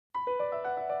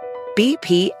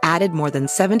BP added more than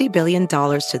 $70 billion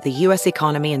to the U.S.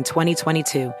 economy in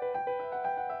 2022.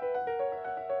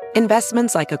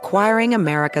 Investments like acquiring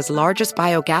America's largest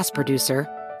biogas producer,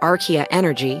 Archaea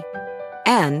Energy,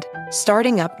 and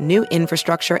starting up new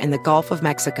infrastructure in the Gulf of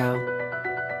Mexico.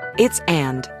 It's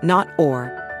and, not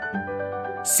or.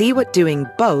 See what doing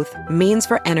both means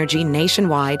for energy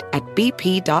nationwide at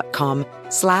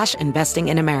bp.com/investing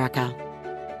in America.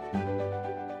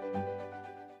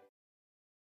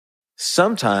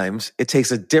 Sometimes it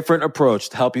takes a different approach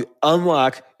to help you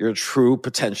unlock your true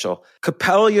potential.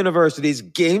 Capella University's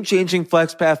game-changing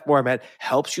FlexPath format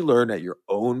helps you learn at your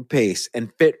own pace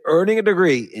and fit earning a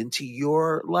degree into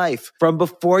your life. From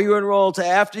before you enroll to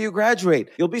after you graduate,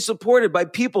 you'll be supported by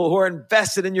people who are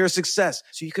invested in your success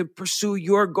so you can pursue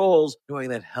your goals knowing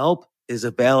that help is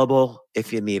available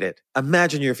if you need it.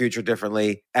 Imagine your future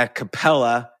differently at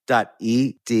capella.edu.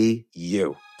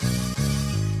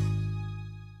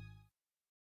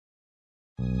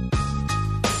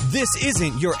 This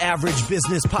isn't your average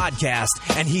business podcast,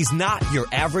 and he's not your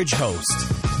average host.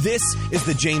 This is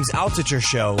the James Altucher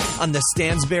Show on the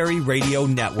Stansberry Radio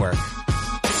Network.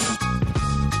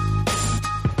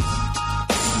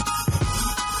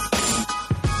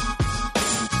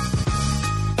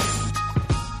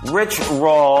 Rich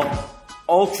Roll,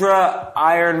 Ultra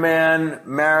Ironman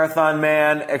Marathon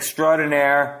Man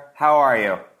Extraordinaire. How are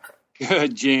you?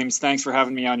 Good, James. Thanks for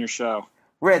having me on your show.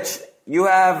 Rich, you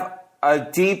have a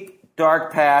deep,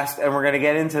 dark past, and we're going to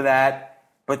get into that.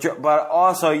 But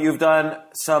also, you've done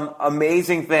some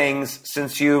amazing things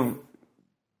since you've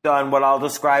done what I'll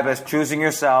describe as choosing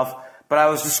yourself. But I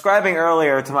was describing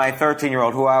earlier to my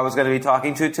 13-year-old who I was going to be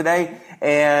talking to today,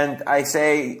 and I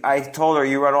told her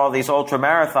you run all these ultra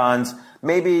marathons.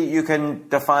 Maybe you can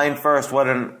define first what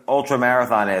an ultra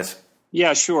marathon is.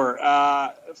 Yeah, sure.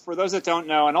 For those that don't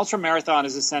know, an ultra marathon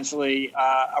is essentially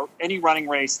any running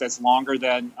race that's longer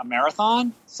than a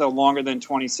marathon, so longer than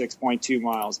 26.2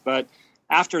 miles. But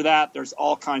after that, there's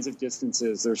all kinds of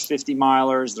distances. There's 50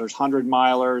 milers, there's 100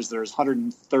 milers, there's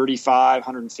 135,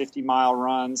 150-mile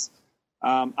runs.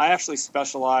 I actually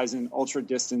specialize in ultra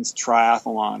distance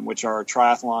triathlon, which are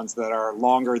triathlons that are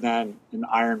longer than an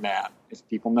Ironman. If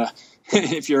people know,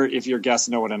 if your guests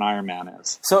know what an Ironman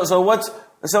is.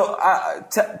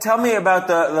 Tell me about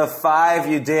the 5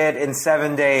 you did in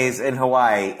 7 days in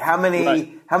Hawaii. How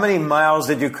many miles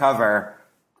did you cover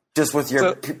just with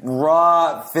your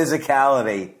raw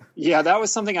physicality? Yeah, that was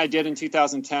something I did in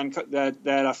 2010 that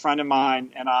a friend of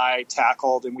mine and I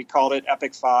tackled, and we called it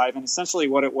Epic 5. And essentially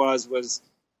what it was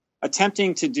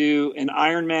attempting to do an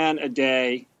Ironman a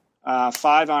day, 5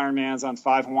 Ironmans on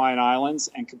 5 Hawaiian islands,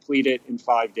 and complete it in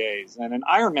 5 days. And an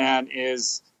Ironman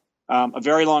is a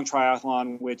very long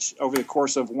triathlon, which over the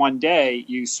course of one day,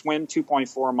 you swim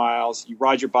 2.4 miles, you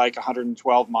ride your bike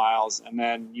 112 miles, and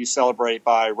then you celebrate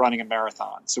by running a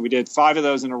marathon. So we did 5 of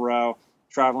those in a row,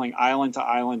 traveling island to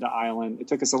island to island. It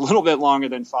took us a little bit longer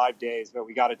than 5 days, but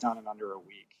we got it done in under a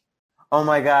week. Oh,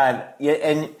 my God. Yeah,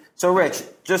 and so, Rich,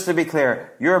 just to be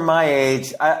clear, you're my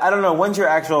age. I don't know, when's your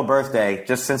actual birthday,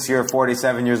 just since you're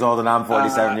 47 years old and I'm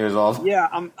 47 years old? Yeah,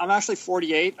 I'm actually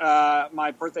 48.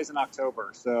 My birthday's in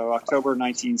October, so October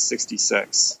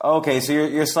 1966. Okay, so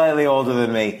you're slightly older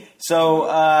than me. So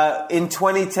in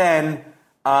 2010,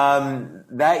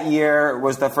 that year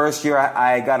was the first year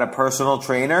I got a personal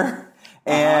trainer,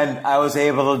 and I was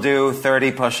able to do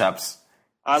 30 push-ups.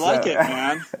 I like it,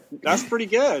 man. That's pretty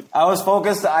good. I was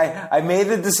focused. I made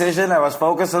the decision. I was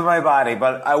focused on my body,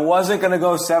 but I wasn't going to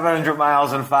go 700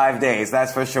 miles in 5 days.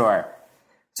 That's for sure.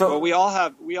 So we all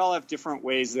have different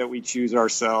ways that we choose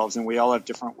ourselves, and we all have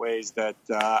different ways that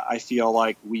I feel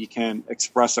like we can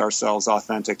express ourselves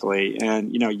authentically.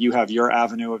 And you have your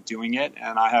avenue of doing it,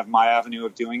 and I have my avenue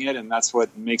of doing it, and that's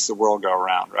what makes the world go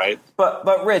around, right?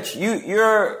 But Rich, you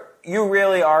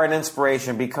really are an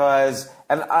inspiration because.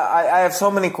 And I have so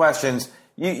many questions.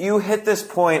 You hit this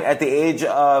point at the age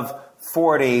of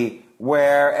 40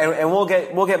 where, and we'll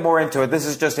get more into it. This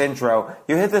is just intro.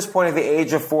 You hit this point at the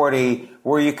age of 40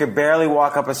 where you could barely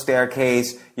walk up a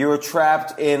staircase. You were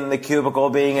trapped in the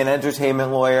cubicle being an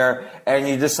entertainment lawyer, and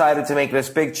you decided to make this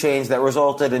big change that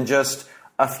resulted in just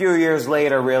a few years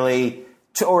later, really,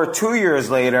 or 2 years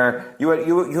later,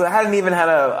 you hadn't even had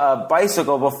a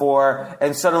bicycle before,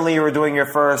 and suddenly you were doing your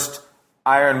first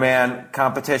Ironman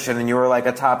competition, and you were like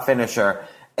a top finisher,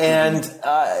 and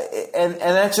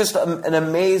that's just an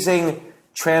amazing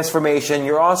transformation.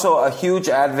 You're also a huge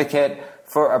advocate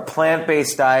for a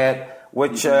plant-based diet,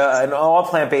 which an all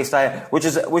plant-based diet, which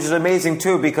is amazing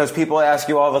too, because people ask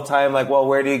you all the time, like, well,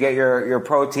 where do you get your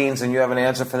proteins, and you have an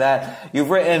answer for that. You've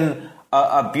written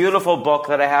a beautiful book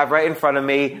that I have right in front of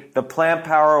me, The Plant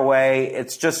Power Way.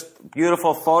 It's just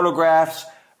beautiful photographs,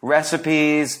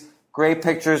 recipes, great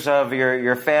pictures of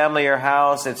your family, your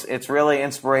house. It's really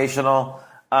inspirational.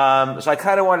 So I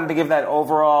kind of wanted to give that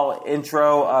overall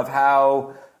intro of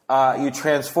how you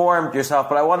transformed yourself.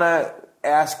 But I want to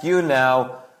ask you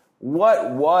now, what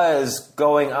was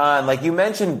going on? Like you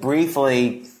mentioned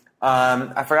briefly,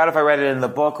 I forgot if I read it in the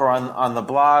book or on the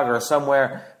blog or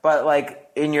somewhere, but like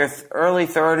in your early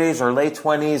 30s or late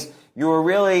 20s, you were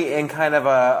really in kind of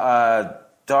a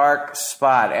dark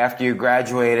spot after you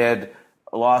graduated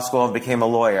law school and became a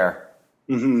lawyer.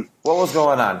 Mm-hmm. What was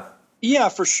going on? Yeah,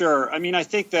 for sure. I mean, I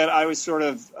think that I was sort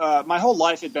of my whole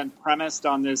life had been premised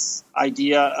on this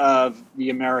idea of the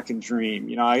American dream.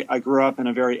 You know, I grew up in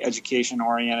a very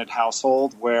education-oriented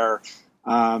household where,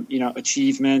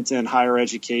 achievement and higher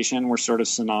education were sort of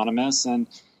synonymous. And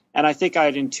I think I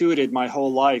had intuited my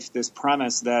whole life this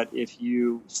premise that if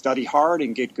you study hard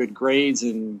and get good grades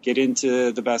and get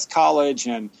into the best college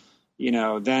and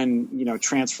then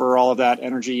transfer all of that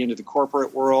energy into the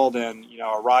corporate world and,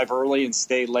 arrive early and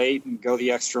stay late and go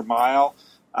the extra mile,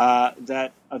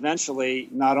 that eventually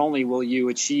not only will you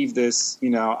achieve this,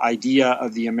 idea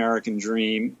of the American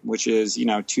dream, which is,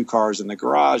 2 cars in the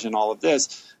garage and all of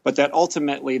this, but that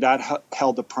ultimately that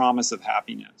held the promise of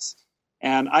happiness.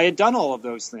 And I had done all of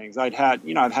those things. I've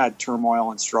had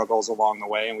turmoil and struggles along the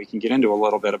way, and we can get into a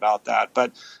little bit about that.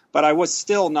 But I was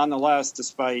still, nonetheless,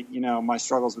 despite, my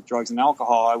struggles with drugs and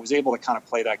alcohol, I was able to kind of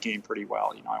play that game pretty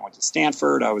well. I went to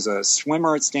Stanford. I was a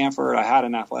swimmer at Stanford. I had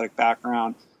an athletic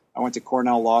background. I went to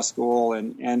Cornell Law School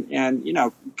and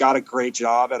got a great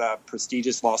job at a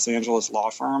prestigious Los Angeles law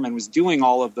firm and was doing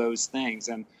all of those things.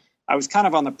 And I was kind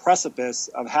of on the precipice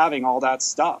of having all that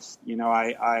stuff.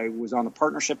 I was on the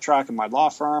partnership track in my law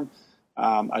firm.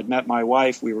 I'd met my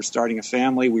wife. We were starting a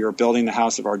family. We were building the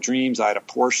house of our dreams. I had a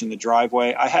Porsche in the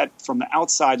driveway. I had, from the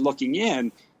outside looking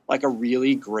in, like a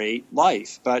really great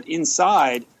life. But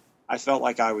inside, I felt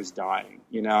like I was dying.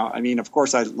 I mean, of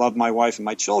course, I love my wife and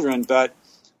my children, but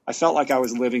I felt like I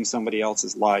was living somebody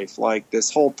else's life. Like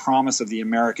this whole promise of the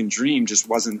American dream just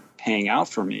wasn't paying out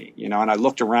for me. And I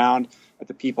looked around at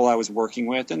the people I was working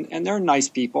with, and they're nice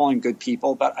people and good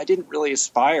people, but I didn't really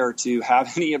aspire to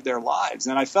have any of their lives.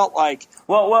 And I felt like...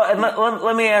 Well, and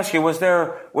let me ask you, was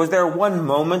there one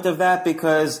moment of that?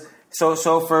 Because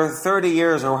so for 30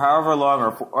 years or however long,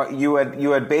 or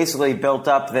you had basically built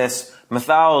up this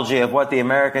mythology of what the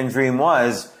American dream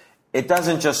was. It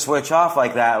doesn't just switch off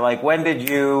like that. Like, when did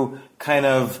you kind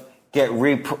of get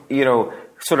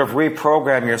sort of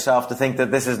reprogram yourself to think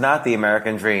that this is not the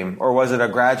American dream, or was it a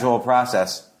gradual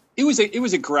process? It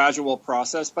was a gradual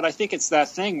process, but I think it's that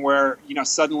thing where,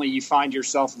 suddenly you find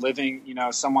yourself living,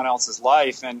 someone else's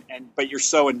life but you're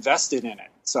so invested in it.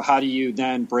 So how do you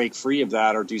then break free of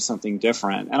that or do something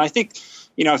different? And I think,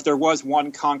 if there was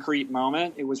one concrete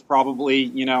moment, it was probably,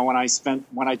 when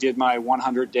I did my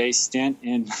 100-day stint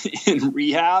in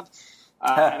rehab.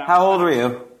 How old were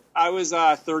you? I was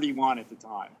 31 at the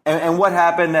time. And what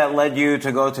happened that led you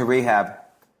to go to rehab?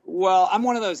 Well, I'm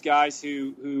one of those guys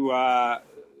who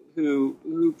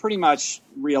pretty much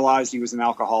realized he was an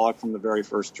alcoholic from the very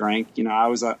first drink. I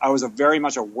was a very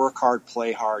much a work hard,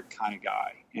 play hard kind of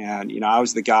guy. And, I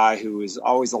was the guy who was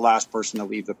always the last person to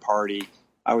leave the party.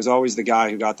 I was always the guy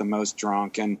who got the most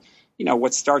drunk. And,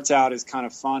 what starts out as kind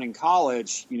of fun in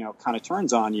college, kind of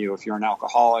turns on you if you're an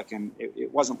alcoholic. And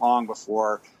it wasn't long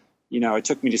before, it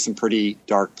took me to some pretty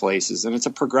dark places. And it's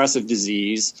a progressive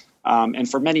disease. And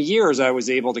for many years, I was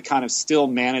able to kind of still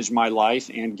manage my life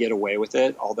and get away with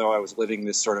it, although I was living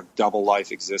this sort of double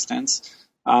life existence.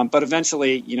 But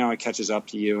eventually, it catches up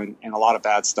to you, and a lot of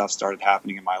bad stuff started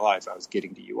happening in my life. I was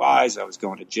getting DUIs. I was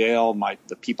going to jail.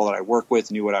 The people that I work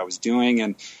with knew what I was doing.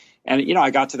 And I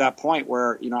got to that point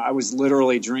where, I was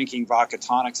literally drinking vodka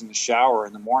tonics in the shower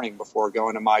in the morning before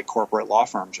going to my corporate law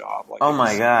firm job. Like, oh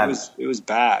my God. It was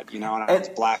bad, and I was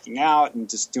blacking out and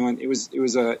just doing, it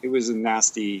was a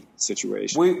nasty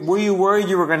situation. Were you worried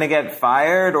you were going to get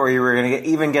fired, or you were going to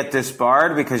even get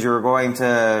disbarred because you were going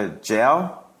to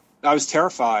jail? I was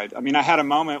terrified. I mean, I had a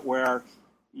moment where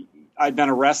I'd been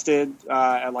arrested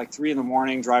at like 3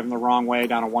 a.m, driving the wrong way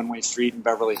down a one-way street in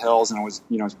Beverly Hills, and I was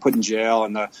put in jail.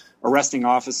 And the arresting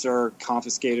officer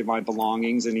confiscated my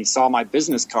belongings, and he saw my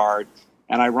business card.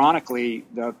 And ironically,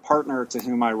 the partner to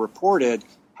whom I reported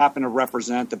happened to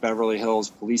represent the Beverly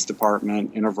Hills Police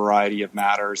Department in a variety of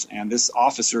matters. And this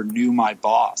officer knew my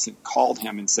boss and called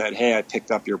him and said, "Hey, I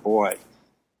picked up your boy."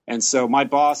 And so my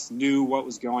boss knew what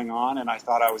was going on, and I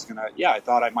thought I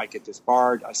thought I might get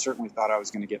disbarred. I certainly thought I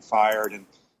was going to get fired.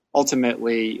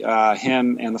 ultimately,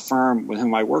 him and the firm with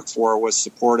whom I worked for was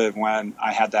supportive when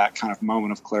I had that kind of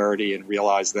moment of clarity and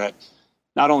realized that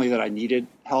not only that I needed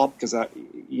help, because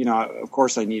of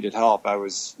course I needed help. I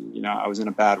was in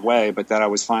a bad way, but that I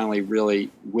was finally really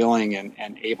willing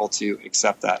and able to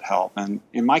accept that help. And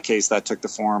in my case, that took the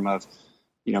form of,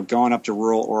 going up to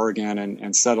rural Oregon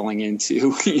and settling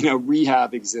into,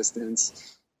 rehab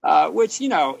existence, which,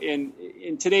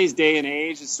 in today's day and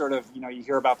age is sort of, you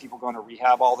hear about people going to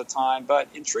rehab all the time, but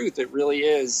in truth, it really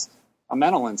is a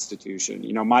mental institution.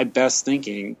 My best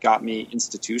thinking got me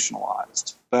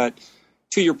institutionalized. But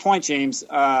to your point, James,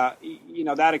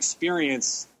 that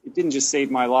experience, it didn't just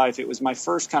save my life. It was my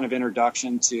first kind of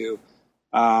introduction to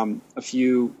a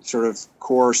few sort of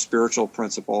core spiritual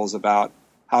principles about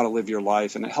how to live your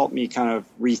life. And it helped me kind of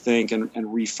rethink and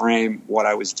reframe what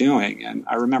I was doing. And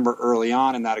I remember early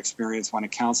on in that experience when a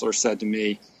counselor said to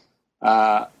me,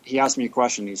 he asked me a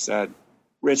question. He said,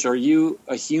 "Rich, are you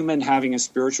a human having a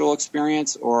spiritual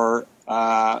experience, or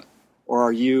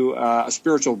are you a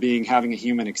spiritual being having a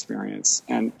human experience?"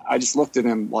 And I just looked at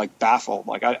him like baffled,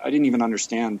 like I didn't even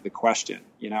understand the question,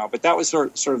 But that was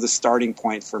sort of the starting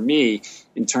point for me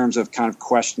in terms of kind of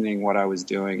questioning what I was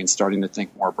doing and starting to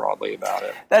think more broadly about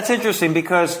it. That's interesting,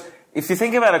 because if you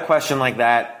think about a question like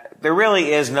that, there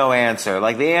really is no answer.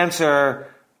 Like, the answer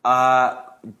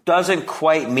doesn't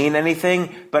quite mean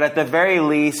anything, but at the very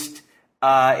least,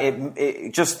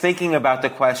 it just thinking about the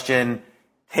question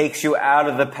takes you out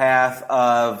of the path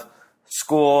of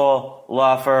school,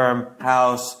 law firm,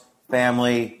 house,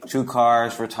 family, 2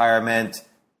 cars, retirement,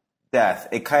 death.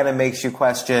 It kind of makes you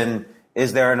question,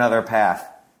 is there another path?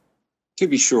 To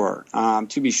be sure.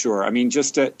 I mean,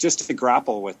 just to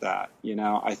grapple with that,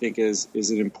 I think is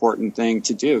an important thing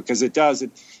to do, because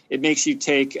it makes you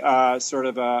take sort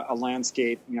of a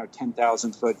landscape,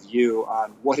 10,000 foot view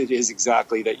on what it is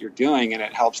exactly that you're doing, and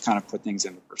it helps kind of put things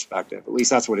into perspective. At least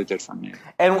that's what it did for me.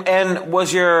 And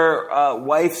was your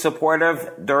wife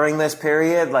supportive during this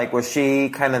period? Like, was she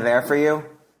kind of there for you?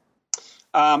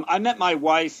 I met my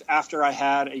wife after I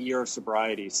had a year of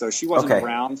sobriety, so she wasn't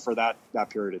around for that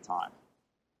period of time.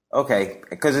 Okay,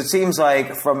 because it seems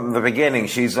like from the beginning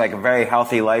she's like a very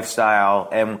healthy lifestyle,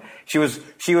 and she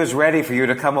was ready for you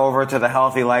to come over to the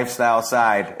healthy lifestyle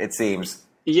side, it seems.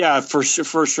 Yeah, for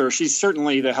sure. She's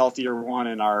certainly the healthier one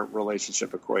in our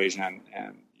relationship equation,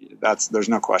 and there's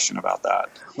no question about that.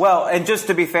 Well, and just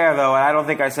to be fair though, and I don't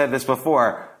think I said this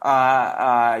before,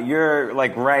 you're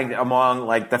like ranked among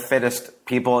like the fittest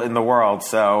people in the world,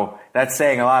 so that's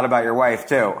saying a lot about your wife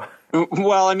too.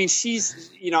 Well, I mean, she's,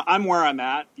 I'm where I'm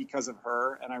at because of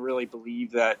her. And I really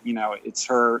believe that, it's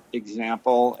her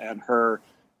example and her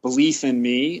belief in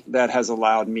me that has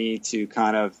allowed me to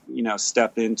kind of,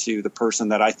 step into the person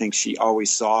that I think she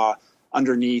always saw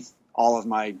underneath all of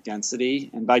my density.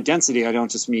 And by density, I don't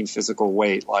just mean physical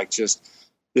weight, like just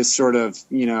this sort of,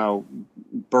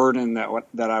 burden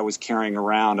that I was carrying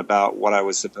around about what I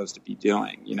was supposed to be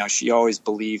doing. She always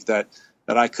believed that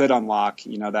I could unlock,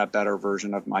 that better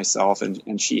version of myself.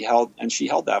 And she held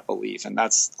that belief. And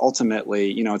that's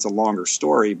ultimately, it's a longer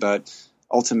story, but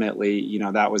ultimately,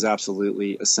 that was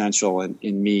absolutely essential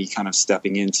in me kind of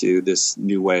stepping into this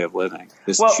new way of living,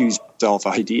 this choose yourself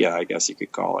idea, I guess you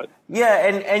could call it. Yeah.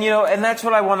 And that's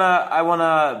what I want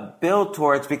to build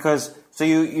towards, because so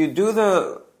you do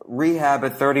the rehab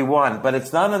at 31, but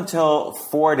it's not until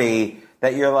 40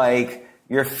 that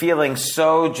you're feeling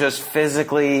so just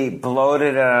physically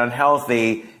bloated and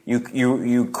unhealthy,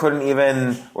 you couldn't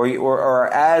even,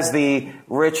 or as the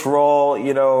Rich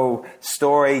Roll,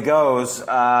 story goes,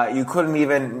 you couldn't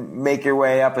even make your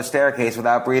way up a staircase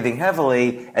without breathing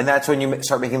heavily, and that's when you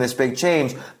start making this big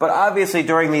change. But obviously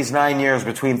during these 9 years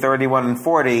between 31 and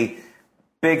 40,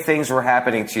 big things were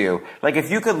happening to you. Like,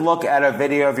 if you could look at a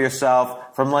video of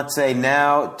yourself from, let's say,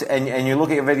 now, and you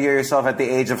look at a video of yourself at the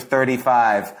age of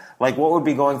 35, like, what would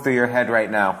be going through your head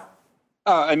right now?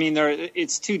 I mean,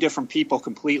 it's 2 different people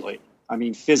completely. I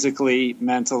mean, physically,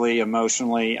 mentally,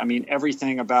 emotionally. I mean,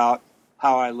 everything about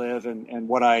how I live and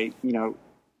what I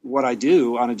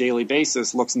do on a daily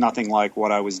basis looks nothing like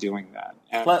what I was doing then.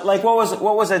 And like, what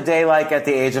was a day like at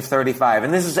the age of 35?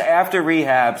 And this is after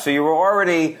rehab, so you were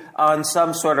already on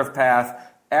some sort of path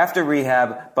after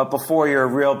rehab, but before your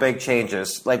real big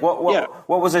changes. Like, what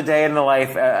was a day in the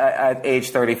life at age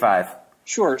 35?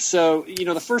 Sure. So,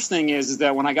 the first thing is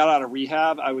that when I got out of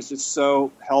rehab, I was just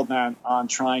so hell-bent on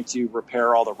trying to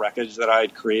repair all the wreckage that I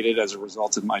had created as a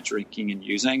result of my drinking and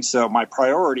using. So my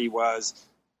priority was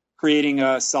creating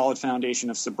a solid foundation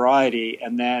of sobriety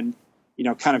and then,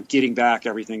 kind of getting back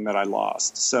everything that I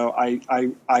lost. So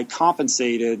I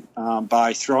compensated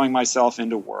by throwing myself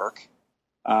into work,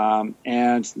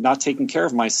 and not taking care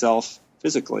of myself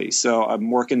physically. So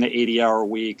I'm working the 80-hour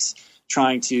weeks,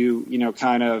 trying to,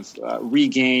 kind of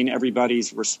regain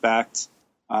everybody's respect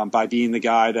by being the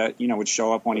guy that, would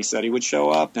show up when he said he would show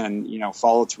up and,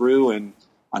 follow through and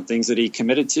on things that he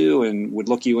committed to and would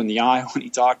look you in the eye when he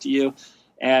talked to you.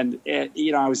 And,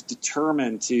 I was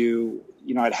determined to,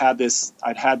 I'd had this,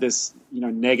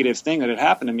 negative thing that had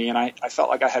happened to me. And I felt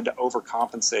like I had to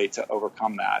overcompensate to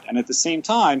overcome that. And at the same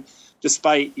time,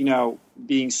 despite,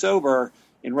 being sober,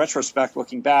 in retrospect,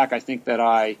 looking back, I think that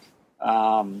I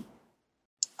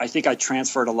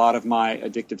transferred a lot of my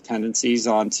addictive tendencies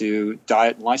onto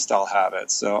diet and lifestyle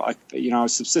habits. So I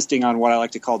was subsisting on what I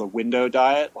like to call the window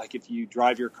diet. Like if you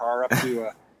drive your car up to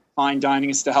a fine dining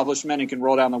establishment and can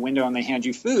roll down the window and they hand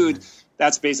you food,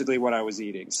 that's basically what I was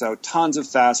eating. So tons of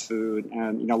fast food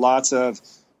and, lots of,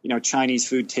 Chinese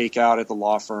food takeout at the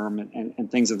law firm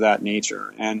and things of that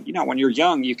nature. And, when you're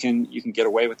young, you can get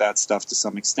away with that stuff to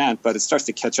some extent, but it starts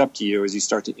to catch up to you as you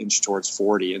start to inch towards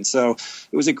 40. And so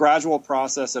it was a gradual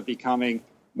process of becoming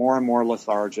more and more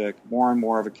lethargic, more and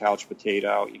more of a couch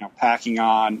potato, packing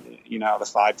on, the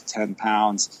 5 to 10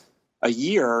 pounds a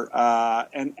year,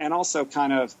 and also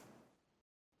kind of,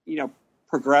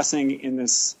 progressing in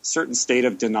this certain state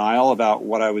of denial about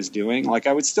what I was doing. Like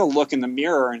I would still look in the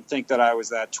mirror and think that I was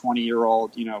that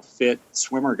 20-year-old, fit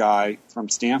swimmer guy from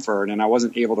Stanford, and I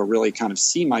wasn't able to really kind of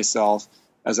see myself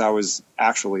as I was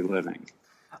actually living.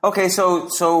 Okay,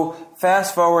 so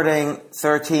fast forwarding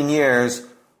 13 years,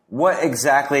 what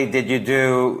exactly did you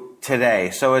do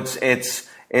today? So it's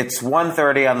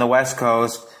 1:30 on the West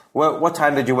Coast. What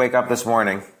time did you wake up this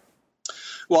morning?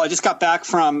 Well, I just got back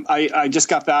from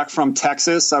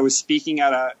Texas. I was speaking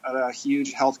at a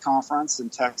huge health conference in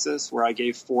Texas where I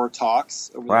gave 4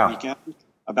 talks over the weekend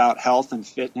about health and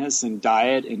fitness and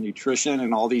diet and nutrition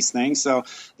and all these things. So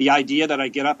the idea that I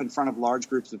get up in front of large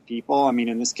groups of people, I mean,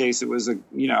 in this case, it was a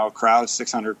crowd of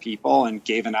 600 people and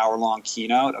gave an hour-long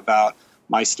keynote about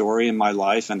my story and my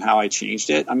life and how I changed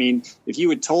it. I mean, if you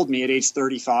had told me at age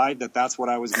 35 that that's what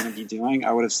I was going to be doing,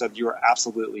 I would have said you were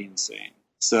absolutely insane.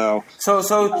 So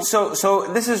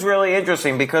this is really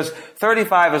interesting because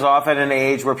 35 is often an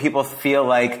age where people feel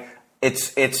like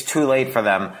it's too late for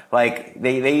them. Like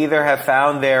they either have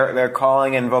found their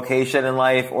calling and vocation in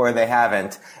life or they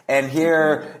haven't. And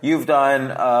here you've done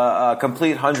a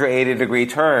complete 180-degree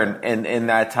turn in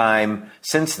that time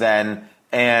since then.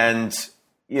 And,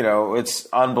 it's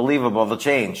unbelievable, the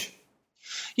change.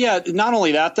 Yeah, not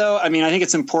only that, though. I mean, I think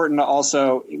it's important to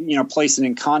also, place it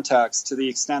in context to the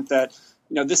extent that,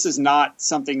 this is not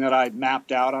something that I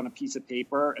mapped out on a piece of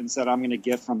paper and said I'm going to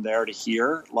get from there to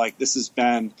here. Like this has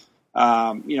been,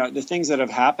 the things that have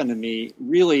happened to me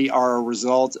really are a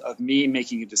result of me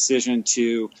making a decision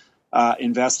to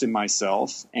invest in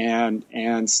myself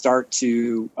and start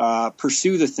to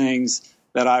pursue the things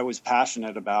that I was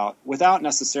passionate about without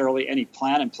necessarily any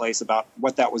plan in place about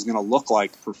what that was going to look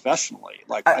like professionally.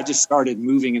 Like I just started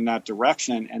moving in that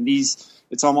direction, and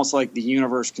it's almost like the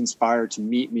universe conspired to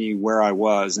meet me where I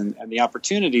was. And the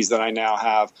opportunities that I now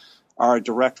have are a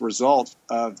direct result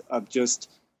of just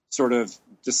sort of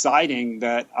deciding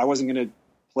that I wasn't going to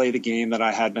play the game that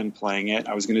I had been playing it.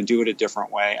 I was going to do it a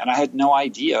different way. And I had no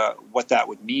idea what that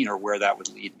would mean or where that would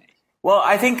lead me. Well,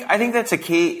 I think that's a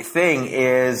key thing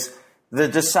is the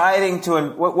deciding to,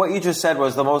 what you just said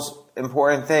was the most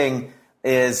important thing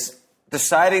is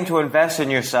deciding to invest in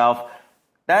yourself.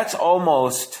 That's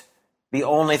almost the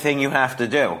only thing you have to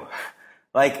do.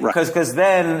 Like, because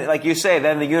then, like you say,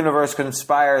 then the universe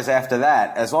conspires after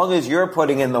that. As long as you're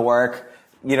putting in the work,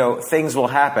 things will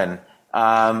happen,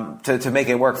 to make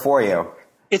it work for you.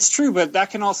 It's true, but that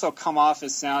can also come off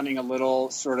as sounding a little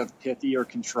sort of pithy or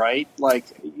contrite. Like,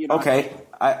 Okay.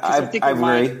 I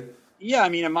agree. Yeah. I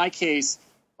mean, in my case,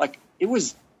 like it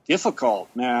was difficult,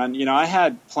 man. I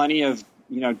had plenty of,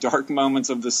 dark moments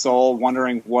of the soul,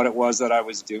 wondering what it was that I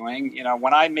was doing.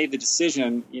 When I made the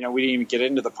decision, we didn't even get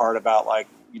into the part about like,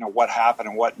 what happened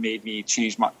and what made me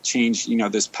change,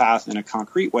 this path in a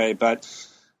concrete way. But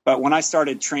when I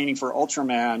started training for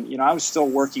Ultraman, I was still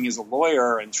working as a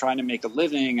lawyer and trying to make a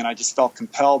living. And I just felt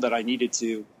compelled that I needed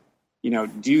to,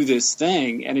 do this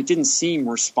thing. And it didn't seem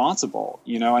responsible,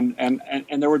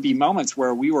 and there would be moments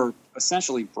where we were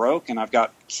essentially broke and I've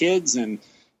got kids and,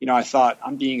 I thought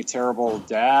I'm being a terrible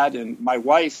dad. And my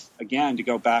wife, again, to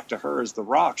go back to her as the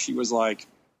rock, she was like,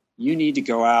 you need to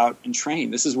go out and train.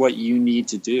 This is what you need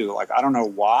to do. Like, I don't know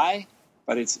why,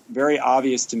 but it's very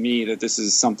obvious to me that this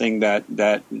is something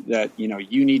that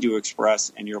you need to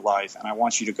express in your life. And I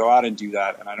want you to go out and do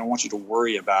that. And I don't want you to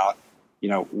worry about,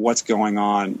 what's going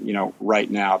on, right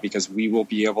now, because we will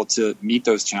be able to meet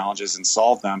those challenges and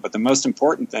solve them. But the most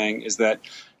important thing is that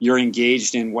you're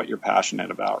engaged in what you're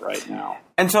passionate about right now.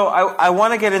 And so I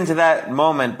want to get into that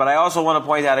moment, but I also want to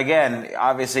point out again,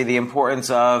 obviously, the importance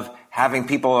of having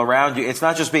people around you. It's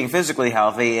not just being physically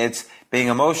healthy, it's being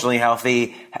emotionally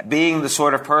healthy, being the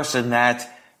sort of person that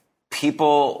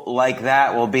people like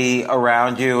that will be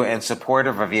around you and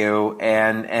supportive of you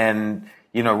and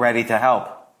ready to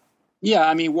help. Yeah,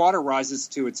 I mean, water rises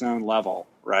to its own level,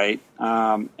 right?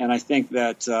 And I think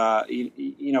that,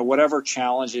 whatever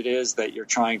challenge it is that you're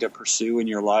trying to pursue in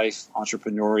your life,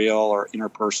 entrepreneurial or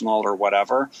interpersonal or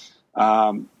whatever,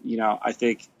 I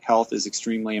think health is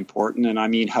extremely important. And I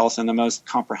mean health in the most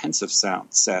comprehensive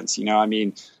sense.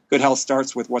 Good health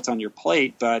starts with what's on your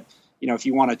plate, but if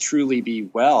you want to truly be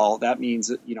well, that means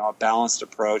a balanced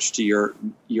approach to your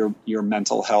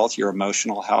mental health, your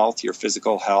emotional health, your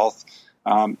physical health,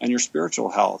 and your spiritual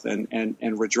health,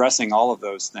 and redressing all of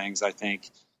those things, I think,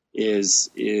 is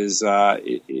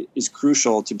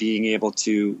crucial to being able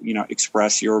to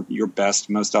express your best,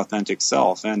 most authentic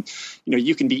self. And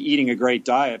you can be eating a great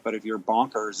diet, but if you're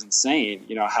bonkers insane,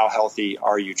 how healthy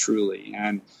are you truly?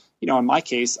 And in my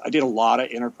case, I did a lot of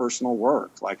interpersonal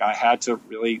work. Like I had to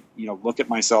really look at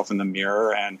myself in the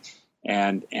mirror and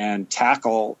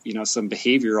tackle some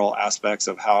behavioral aspects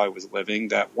of how I was living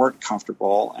that weren't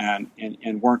comfortable and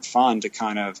weren't fun to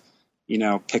kind of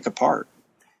pick apart.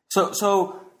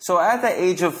 So at the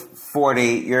age of 40,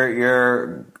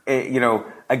 you're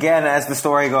again, as the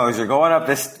story goes, you're going up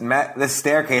this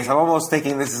staircase. I'm almost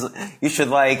thinking you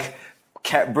should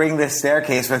bring this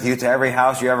staircase with you to every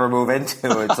house you ever move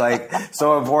into. It's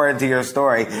so important to your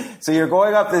story. So you're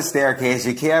going up this staircase,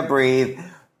 you can't breathe.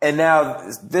 And now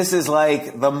this is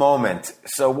the moment.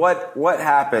 So what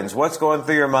happens? What's going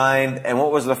through your mind? And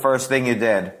what was the first thing you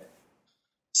did?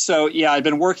 So, yeah, I'd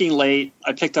been working late.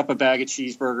 I picked up a bag of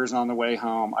cheeseburgers on the way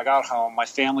home. I got home. My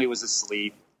family was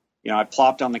asleep. I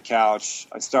plopped on the couch.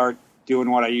 I start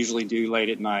doing what I usually do late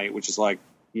at night, which is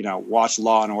watch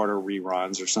Law and Order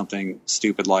reruns or something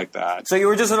stupid like that. So you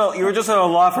were just at a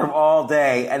law firm all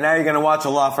day, and now you're going to watch a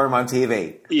law firm on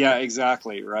TV. Yeah,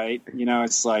 exactly. Right.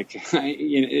 It's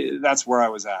that's where I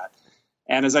was at.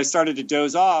 And as I started to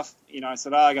doze off, I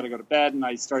said, I got to go to bed. And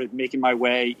I started making my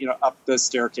way, up the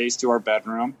staircase to our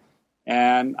bedroom.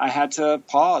 And I had to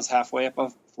pause halfway up a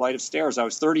flight of stairs. I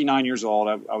was 39 years old.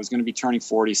 I was going to be turning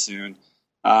 40 soon.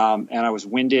 And I was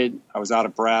winded. I was out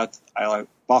of breath. I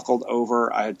buckled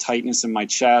over. I had tightness in my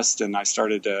chest, and I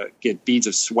started to get beads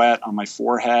of sweat on my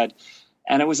forehead.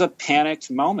 And it was a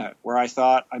panicked moment where I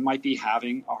thought I might be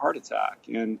having a heart attack.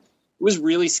 And it was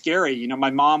really scary.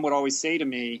 My mom would always say to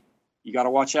me, you got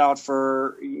to watch out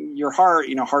for your heart.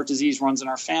 Heart disease runs in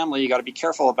our family. You got to be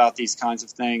careful about these kinds of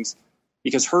things,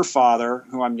 because her father,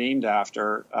 who I'm named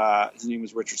after, his name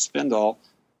was Richard Spindle.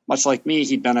 Much like me,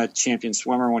 he'd been a champion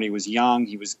swimmer when he was young.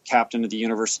 He was captain of the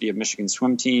University of Michigan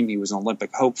swim team. He was an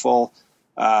Olympic hopeful.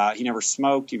 He never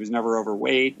smoked. He was never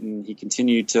overweight, and he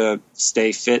continued to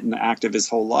stay fit and active his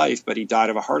whole life. But he died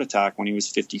of a heart attack when he was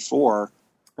 54.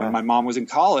 When my mom was in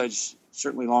college,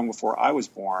 certainly long before I was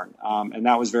born. And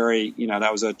that was that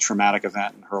was a traumatic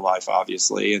event in her life,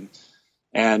 obviously.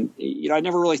 And I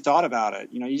never really thought about it.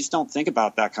 You just don't think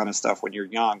about that kind of stuff when you're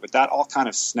young. But that all kind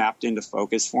of snapped into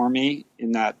focus for me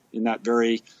in that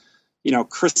very,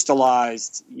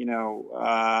 crystallized,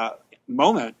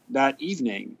 moment that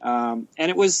evening. And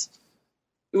it was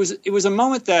a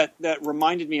moment that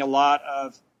reminded me a lot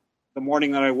of the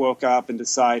morning that I woke up and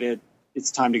decided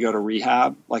it's time to go to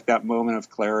rehab, like that moment of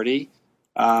clarity.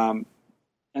 And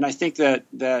I think that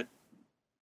it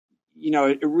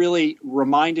really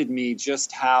reminded me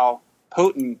just how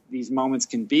potent these moments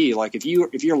can be. Like if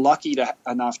you're lucky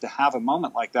enough to have a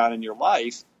moment like that in your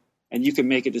life, and you can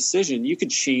make a decision, you could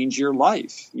change your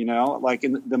life. Like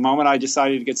in the moment I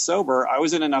decided to get sober, I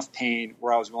was in enough pain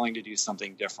where I was willing to do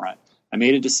something different. I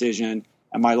made a decision,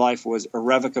 and my life was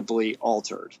irrevocably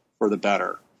altered for the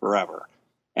better forever.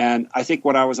 And I think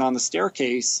when I was on the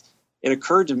staircase, it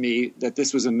occurred to me that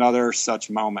this was another such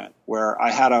moment where I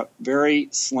had a very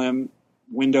slim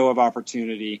window of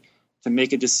opportunity to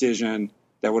make a decision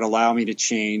that would allow me to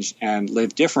change and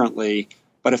live differently.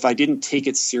 But if I didn't take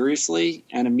it seriously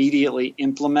and immediately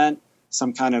implement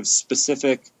some kind of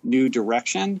specific new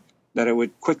direction, that it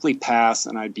would quickly pass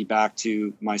and I'd be back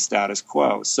to my status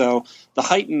quo. So the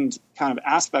heightened kind of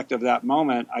aspect of that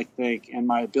moment, I think, and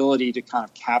my ability to kind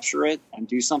of capture it and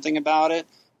do something about it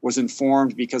was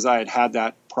informed because I had had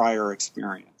that prior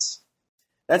experience.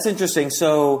 That's interesting.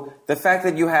 So the fact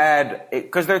that you had,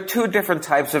 because there are two different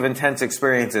types of intense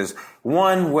experiences.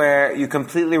 One where you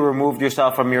completely removed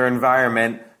yourself from your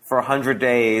environment for 100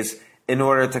 days in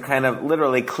order to kind of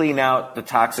literally clean out the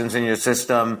toxins in your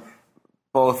system,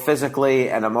 both physically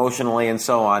and emotionally and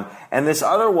so on. And this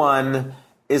other one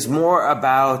is more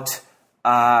about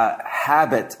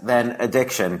habit than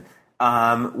addiction,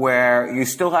 where you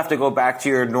still have to go back to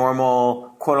your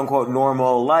normal, quote unquote,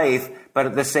 normal life, but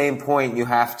at the same point you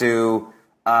have to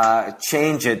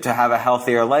change it to have a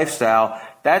healthier lifestyle.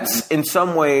 That's in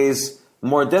some ways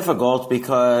more difficult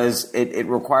because it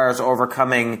requires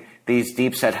overcoming these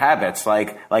deep set habits,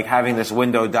 like having this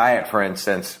window diet, for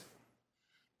instance.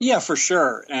 Yeah, for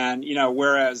sure. And,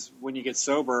 whereas when you get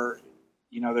sober,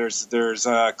 there's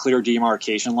a clear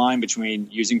demarcation line between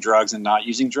using drugs and not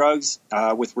using drugs.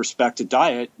 With respect to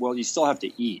diet, well, you still have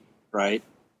to eat, right?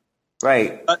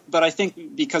 Right. But I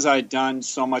think because I had done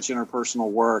so much interpersonal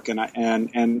work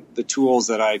and the tools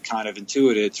that I kind of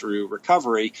intuited through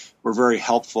recovery were very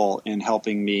helpful in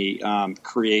helping me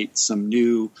create some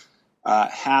new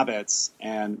habits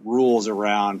and rules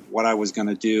around what I was going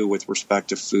to do with respect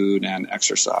to food and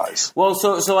exercise. Well,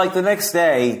 so like the next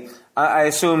day, I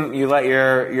assume you let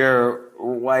your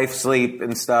wife sleep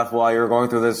and stuff while you were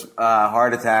going through this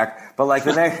heart attack. But like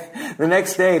the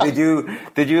next day,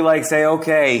 did you like say,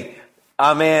 okay,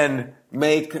 I'm in,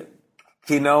 make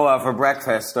quinoa for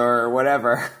breakfast or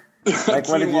whatever? Like,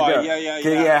 what did you do?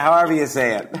 Yeah, however you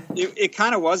say it. It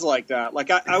kind of was like that.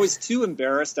 Like, I was too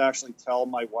embarrassed to actually tell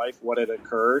my wife what had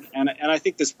occurred. And I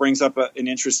think this brings up an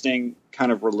interesting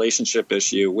kind of relationship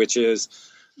issue, which is,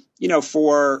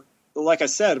 like I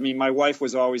said, I mean, my wife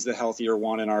was always the healthier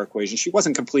one in our equation. She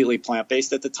wasn't completely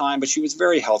plant-based at the time, but she was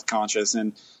very health conscious.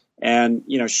 And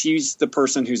she's the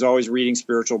person who's always reading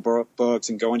spiritual books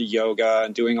and going to yoga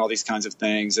and doing all these kinds of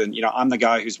things. And, I'm the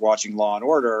guy who's watching Law and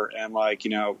Order and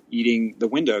eating the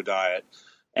window diet.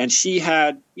 And she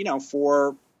had,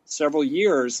 for several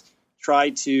years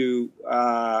tried to,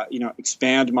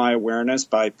 expand my awareness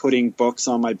by putting books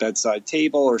on my bedside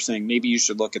table or saying, maybe you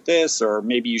should look at this or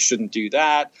maybe you shouldn't do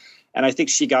that. And I think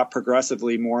she got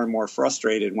progressively more and more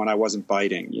frustrated when I wasn't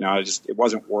biting. It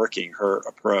wasn't working, her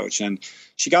approach. And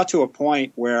she got to a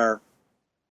point where,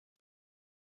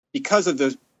 because of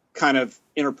the kind of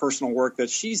interpersonal work that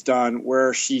she's done,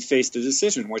 where she faced a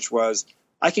decision, which was,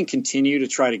 I can continue to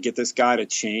try to get this guy to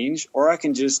change, or I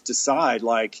can just decide,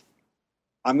 like,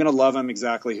 I'm going to love him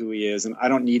exactly who he is, and I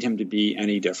don't need him to be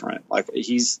any different. Like,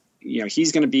 he's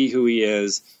going to be who he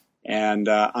is. And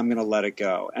I'm going to let it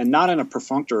go. And not in a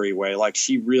perfunctory way. Like,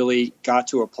 she really got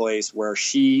to a place where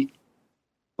she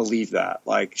believed that.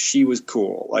 Like, she was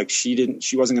cool. Like, she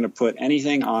wasn't going to put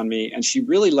anything on me. And she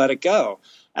really let it go.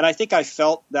 And I think I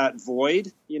felt that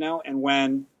void, and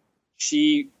when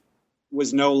she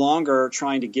was no longer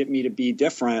trying to get me to be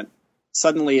different,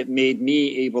 suddenly it made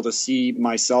me able to see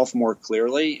myself more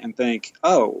clearly and think,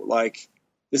 oh, like,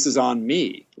 this is on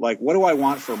me. Like, what do I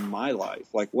want for my life?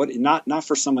 Like, what, not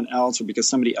for someone else or because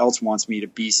somebody else wants me to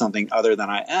be something other than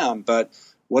I am, but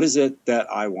what is it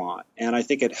that I want? And I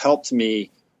think it helped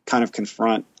me kind of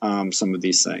confront some of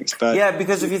these things. But yeah,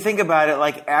 because if you think about it,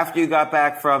 like after you got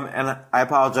back from, and I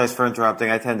apologize for interrupting.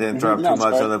 I tend to interrupt too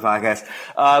much on the podcast.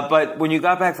 But when you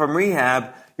got back from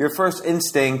rehab, your first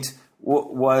instinct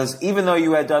was, even though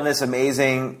you had done this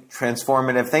amazing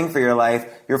transformative thing for your life,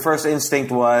 your first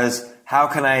instinct was, how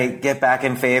can I get back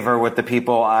in favor with the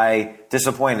people I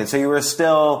disappointed? So you were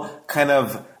still kind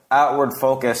of outward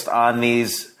focused on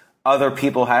these other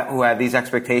people who had these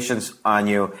expectations on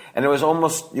you. And it was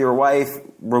almost your wife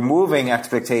removing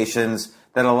expectations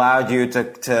that allowed you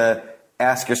to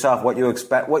ask yourself what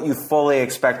you fully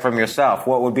expect from yourself.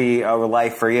 What would be a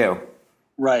life for you?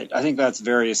 Right. I think that's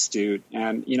very astute.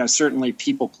 And, certainly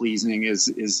people pleasing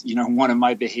is one of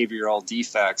my behavioral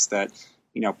defects that,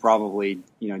 probably,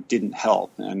 didn't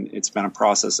help. And it's been a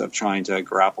process of trying to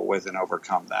grapple with and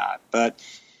overcome that.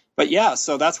 But yeah,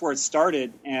 so that's where it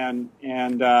started. And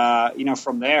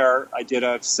from there, I did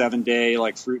a 7-day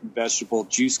like fruit and vegetable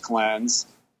juice cleanse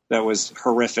that was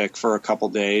horrific for a couple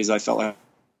days. I felt like,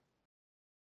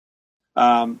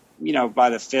 by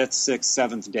the 5th, 6th,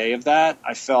 7th day of that,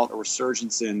 I felt a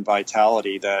resurgence in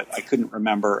vitality that I couldn't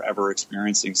remember ever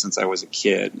experiencing since I was a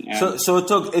kid. And so it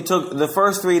took the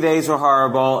first 3 days were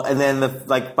horrible, and then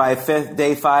by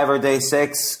day 5 or day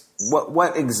 6,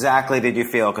 what exactly did you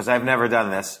feel? Because I've never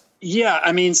done this. Yeah,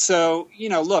 I mean, so,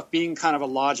 look, being kind of a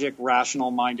logic,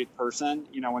 rational-minded person,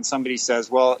 when somebody says,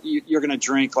 well, you're going to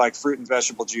drink like fruit and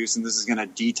vegetable juice and this is going to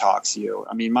detox you.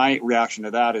 I mean, my reaction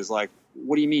to that is like,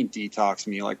 what do you mean detox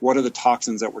me? Like, what are the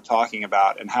toxins that we're talking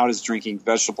about? And how does drinking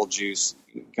vegetable juice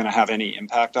going to have any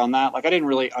impact on that? Like, I didn't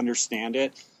really understand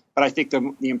it. But I think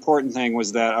the important thing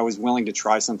was that I was willing to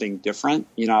try something different.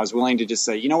 I was willing to just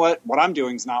say, you know what I'm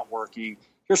doing is not working.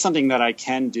 Here's something that I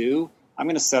can do. I'm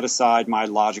going to set aside my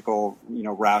logical,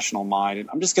 rational mind, and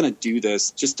I'm just going to do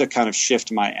this just to kind of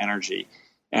shift my energy.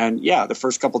 And yeah, the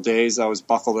first couple of days I was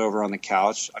buckled over on the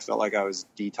couch. I felt like I was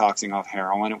detoxing off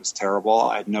heroin. It was terrible.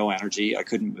 I had no energy. I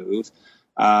couldn't move.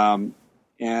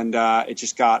 And it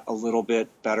just got a little bit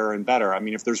better and better. I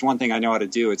mean, if there's one thing I know how to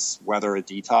do, it's weather a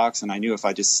detox. And I knew if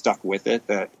I just stuck with it,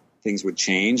 that things would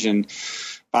change. And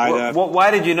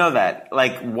why did you know that?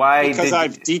 Like, why? Because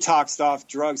I've detoxed off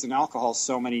drugs and alcohol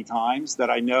so many times that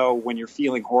I know when you're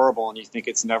feeling horrible and you think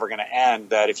it's never going to end,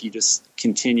 that if you just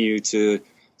continue to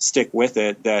stick with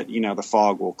it, that, the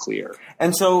fog will clear.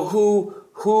 And so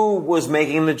who was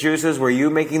making the juices? Were you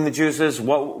making the juices?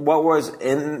 What was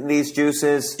in these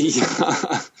juices?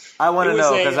 Yeah. I want to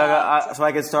know, because so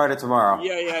I can start it tomorrow.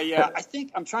 Yeah. I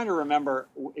think I'm trying to remember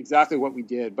exactly what we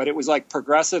did, but it was like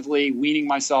progressively weaning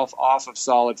myself off of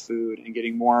solid food and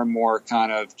getting more and more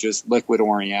kind of just liquid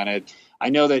oriented. I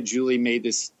know that Julie made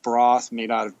this broth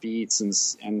made out of beets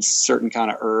and certain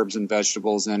kind of herbs and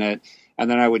vegetables in it. And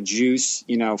then I would juice,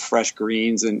 fresh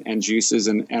greens and juices.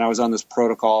 And I was on this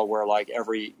protocol where like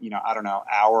every,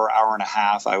 hour and a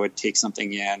half, I would take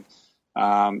something in.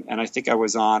 And I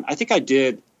think I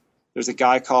did. There's a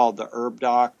guy called the Herb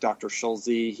Doc, Dr. Schulze.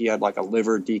 He had like a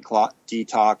liver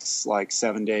detox, like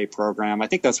 7-day program. I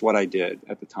think that's what I did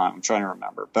at the time. I'm trying to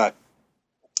remember. But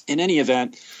in any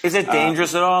event. Is it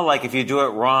dangerous at all? Like if you do it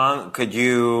wrong, could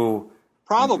you...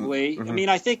 Probably. Mm-hmm. I mean,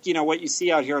 I think, what you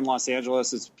see out here in Los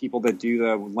Angeles is people that do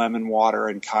the lemon water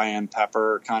and cayenne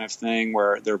pepper kind of thing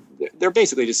where they're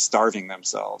basically just starving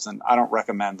themselves. And I don't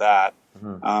recommend that.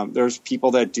 Mm-hmm. There's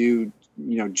people that do,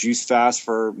 juice fast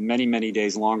for many, many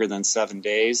days longer than 7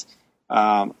 days.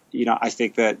 I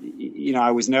think that,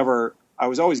 I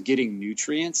was always getting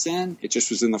nutrients in. It just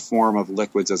was in the form of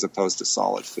liquids as opposed to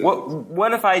solid food.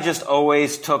 What if I just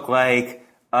always took like,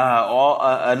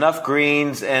 enough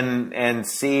greens and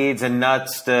seeds and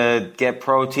nuts to get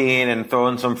protein and throw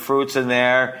in some fruits in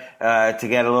there to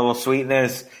get a little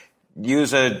sweetness.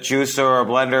 Use a juicer or a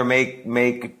blender,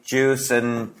 make juice,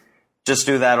 and just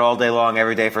do that all day long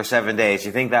every day for 7 days.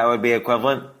 You think that would be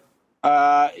equivalent?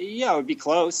 Yeah, it would be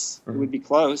close. Mm-hmm. It would be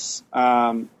close.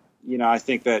 I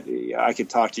think that I could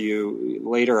talk to you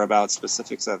later about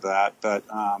specifics of that,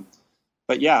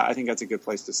 But yeah, I think that's a good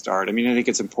place to start. I mean, I think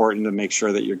it's important to make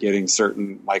sure that you're getting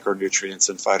certain micronutrients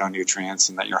and phytonutrients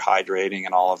and that you're hydrating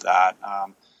and all of that.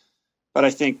 But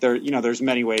I think there's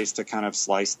many ways to kind of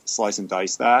slice and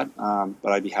dice that.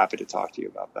 But I'd be happy to talk to you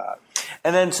about that.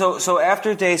 And then, so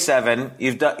after day 7,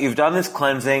 you've done this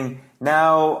cleansing.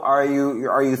 Now, are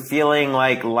you feeling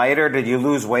like lighter? Did you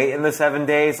lose weight in the 7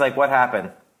 days? Like, what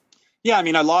happened? Yeah, I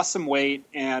mean, I lost some weight,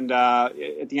 and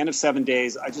at the end of 7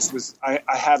 days,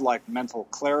 I had like mental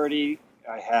clarity.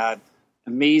 I had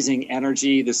amazing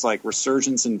energy, this like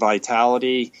resurgence in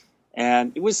vitality,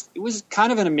 and it was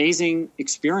kind of an amazing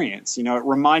experience. It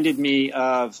reminded me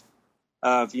of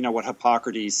what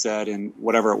Hippocrates said in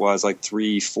whatever it was, like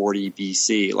 340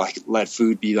 BC, like let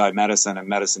food be thy medicine and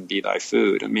medicine be thy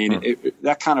food. I mean,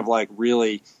 that kind of like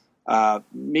really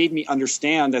made me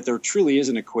understand that there truly is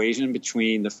an equation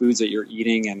between the foods that you're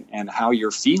eating and how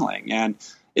you're feeling. And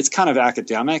it's kind of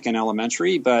academic and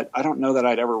elementary, but I don't know that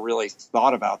I'd ever really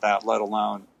thought about that, let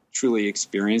alone truly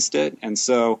experienced it. And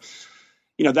so,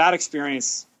 that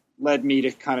experience led me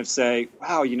to kind of say,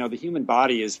 wow, the human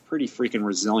body is pretty freaking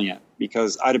resilient,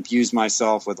 because I'd abused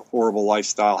myself with horrible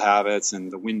lifestyle habits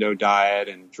and the window diet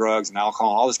and drugs and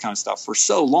alcohol, all this kind of stuff for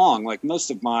so long, like most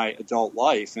of my adult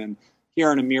life. And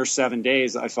here in a mere 7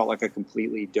 days, I felt like a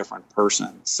completely different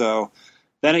person. So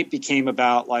then it became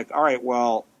about like, all right,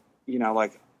 well,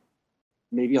 like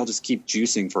maybe I'll just keep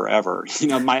juicing forever.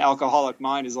 My alcoholic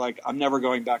mind is like, I'm never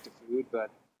going back to food,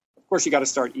 but of course you got to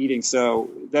start eating. So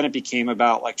then it became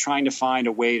about like trying to find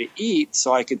a way to eat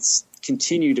so I could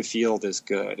continue to feel this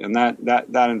good. And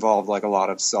that involved like a lot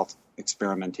of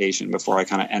self-experimentation before I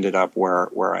kind of ended up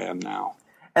where I am now.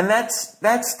 And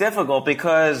that's difficult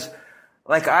because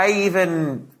like I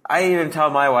even tell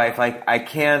my wife, like I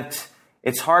can't,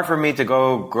 it's hard for me to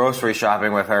go grocery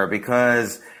shopping with her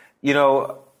because,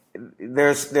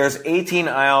 there's 18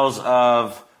 aisles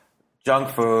of junk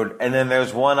food, and then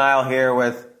there's one aisle here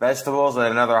with vegetables and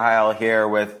another aisle here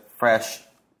with fresh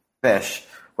fish,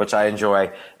 which I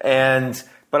enjoy.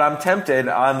 But I'm tempted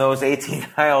on those 18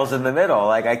 aisles in the middle.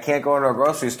 Like I can't go into a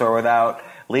grocery store without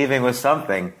leaving with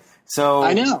something. So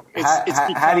I know.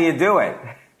 How do you do it?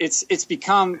 it's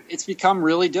become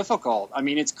really difficult. I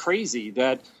mean, it's crazy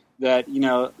that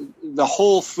the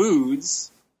Whole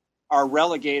Foods are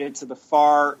relegated to the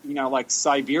far, like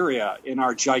Siberia in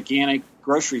our gigantic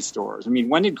grocery stores. I mean,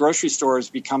 when did grocery stores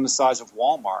become the size of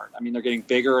Walmart? I mean, they're getting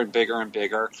bigger and bigger and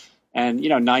bigger. And,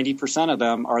 90% of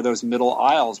them are those middle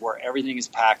aisles where everything is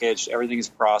packaged, everything is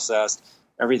processed,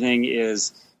 everything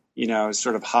is,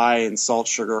 sort of high in salt,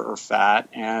 sugar, or fat.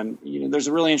 And, there's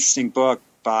a really interesting book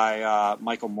by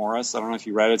Michael Morris. I don't know if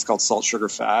you read it. It's called Salt, Sugar,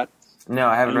 Fat. No,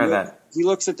 I haven't read that. He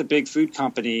looks at the big food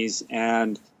companies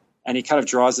and he kind of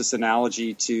draws this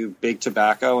analogy to big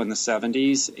tobacco in the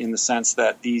 70s in the sense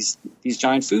that these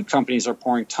giant food companies are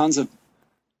pouring tons of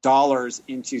dollars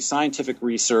into scientific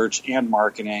research and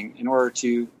marketing in order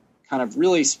to kind of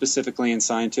really specifically and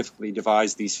scientifically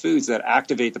devise these foods that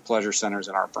activate the pleasure centers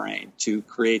in our brain to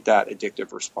create that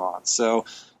addictive response. So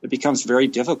it becomes very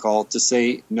difficult to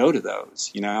say no to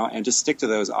those, and to stick to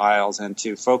those aisles and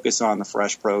to focus on the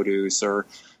fresh produce or,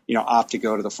 opt to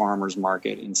go to the farmer's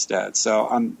market instead. So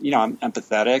I'm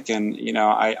empathetic and,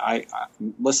 I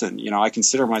listen, I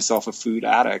consider myself a food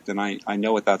addict and I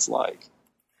know what that's like.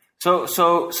 So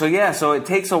it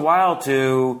takes a while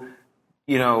to,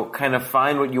 kind of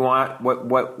find what you want,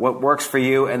 what works for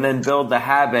you, and then build the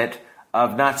habit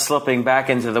of not slipping back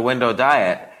into the window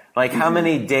diet. Like, how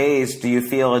many days do you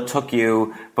feel it took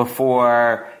you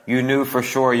before you knew for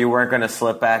sure you weren't going to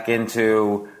slip back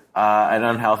into an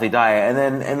unhealthy diet?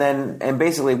 And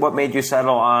basically, what made you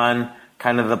settle on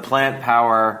kind of the plant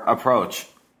power approach?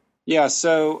 Yeah,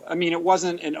 so, I mean, it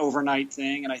wasn't an overnight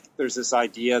thing, and I think there's this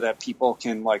idea that people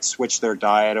can, switch their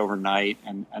diet overnight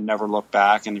and never look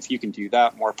back, and if you can do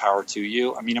that, more power to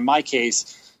you. I mean, in my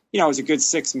case, it was a good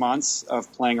 6 months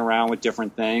of playing around with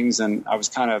different things, and I was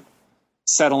kind of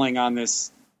settling on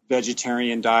this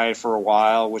vegetarian diet for a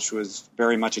while, which was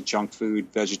very much a junk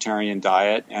food vegetarian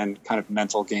diet and kind of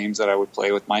mental games that I would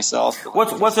play with myself.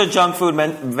 What's a junk food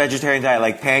vegetarian diet?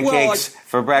 Like pancakes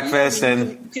for breakfast?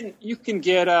 You can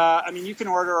get, you can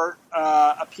order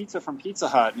a pizza from Pizza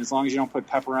Hut, and as long as you don't put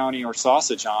pepperoni or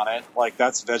sausage on it,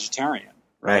 that's vegetarian,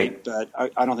 right? But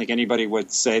I don't think anybody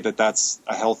would say that that's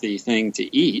a healthy thing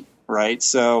to eat, right?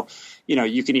 So,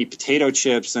 you can eat potato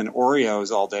chips and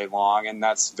Oreos all day long, and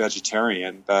that's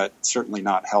vegetarian, but certainly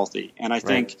not healthy. And I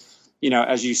think,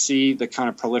 as you see the kind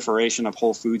of proliferation of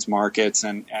Whole Foods markets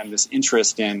and this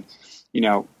interest in,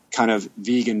 kind of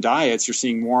vegan diets, you're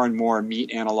seeing more and more meat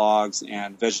analogs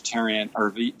and vegetarian or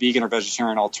vegan or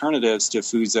vegetarian alternatives to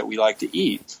foods that we like to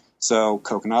eat. So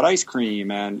coconut ice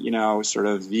cream and, sort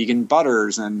of vegan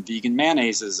butters and vegan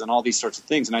mayonnaises and all these sorts of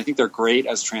things. And I think they're great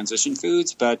as transition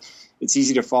foods, but it's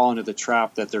easy to fall into the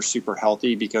trap that they're super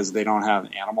healthy because they don't have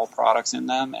animal products in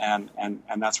them. And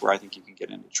that's where I think you can get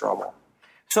into trouble.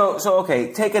 So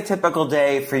okay, take a typical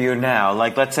day for you now.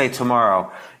 Like, let's say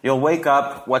tomorrow. You'll wake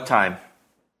up what time?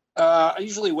 I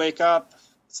usually wake up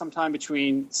sometime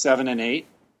between 7 and 8.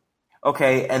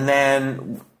 Okay, and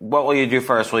then what will you do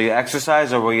first? Will you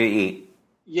exercise or will you eat?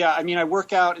 Yeah, I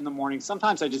work out in the morning.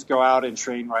 Sometimes I just go out and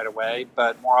train right away,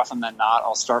 but more often than not,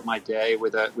 I'll start my day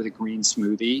with a green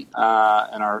smoothie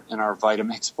in our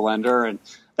Vitamix blender, and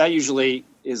that usually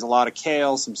is a lot of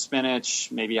kale, some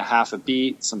spinach, maybe a half a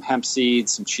beet, some hemp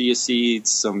seeds, some chia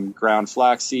seeds, some ground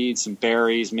flax seeds, some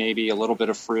berries, maybe a little bit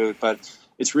of fruit, but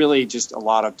it's really just a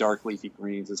lot of dark leafy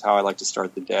greens is how I like to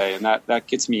start the day, and that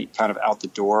gets me kind of out the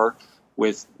door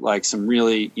with some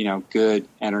really, good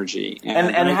energy.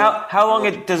 And how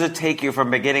long does it take you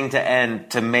from beginning to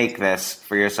end to make this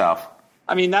for yourself?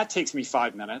 That takes me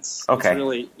 5 minutes. Okay. It's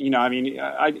really,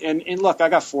 and look, I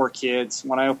got 4 kids.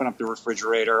 When I open up the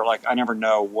refrigerator, I never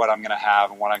know what I'm going to have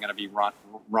and what I'm going to be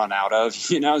run out of,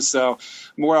 so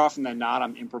more often than not,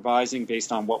 I'm improvising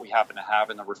based on what we happen to have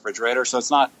in the refrigerator. So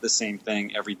it's not the same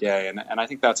thing every day. And I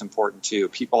think that's important too.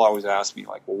 People always ask me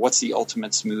well, what's the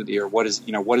ultimate smoothie, or what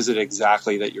is it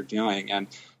exactly that you're doing? And,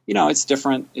 it's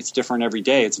different. It's different every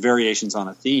day. It's variations on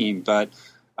a theme, but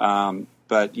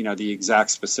the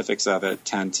exact specifics of it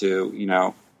tend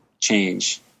to,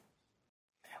 change.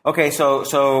 Okay,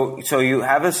 so you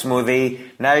have a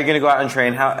smoothie. Now you're going to go out and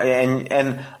train.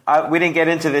 We didn't get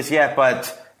into this yet,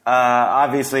 but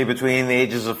obviously between the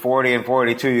ages of 40 and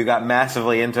 42, you got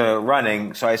massively into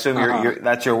running. So I assume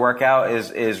that's your workout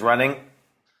is running.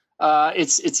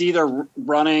 It's either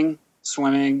running,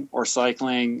 swimming, or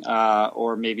cycling,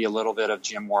 or maybe a little bit of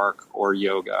gym work or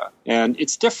yoga. And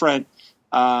it's different.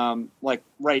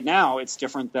 Right now, it's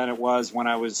different than it was when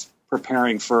I was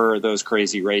preparing for those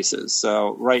crazy races.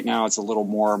 So right now it's a little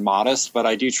more modest, but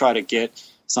I do try to get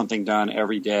something done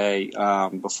every day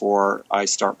before I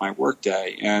start my work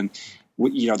day. And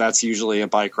that's usually a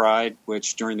bike ride,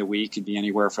 which during the week could be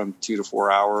anywhere from 2 to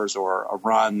 4 hours, or a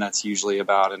run that's usually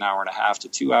about an hour and a half to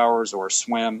 2 hours, or a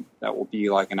swim that will be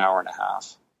like an hour and a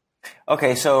half.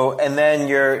 Okay, so and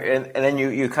then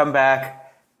you come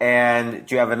back, and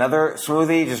do you have another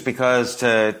smoothie just because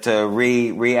to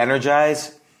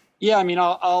re-energize? Yeah, I mean,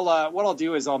 I'll what I'll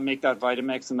do is I'll make that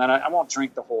Vitamix, and then I won't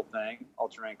drink the whole thing. I'll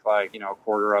drink like, a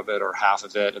quarter of it or half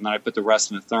of it, and then I put the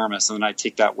rest in a thermos, and then I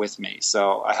take that with me.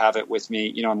 So I have it with me.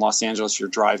 In Los Angeles, you're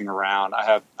driving around.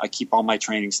 I keep all my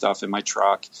training stuff in my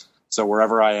truck. So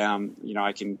wherever I am,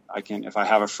 I can if I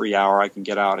have a free hour, I can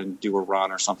get out and do a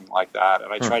run or something like that.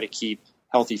 And I try to keep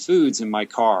healthy foods in my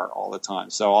car all the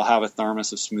time. So I'll have a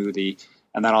thermos of smoothie.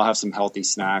 And then I'll have some healthy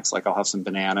snacks, like I'll have some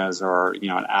bananas or,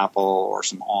 an apple or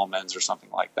some almonds or something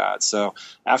like that. So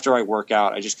after I work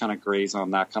out, I just kind of graze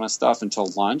on that kind of stuff until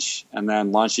lunch. And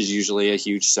then lunch is usually a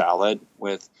huge salad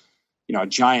with, a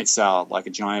giant salad, like a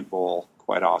giant bowl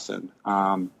quite often.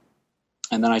 And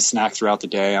then I snack throughout the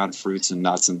day on fruits and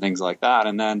nuts and things like that.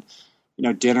 And then,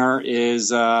 dinner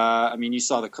is, you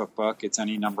saw the cookbook. It's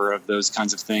any number of those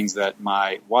kinds of things that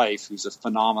my wife, who's a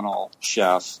phenomenal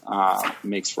chef,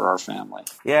 makes for our family.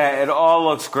 Yeah, it all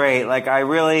looks great. Like I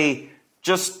really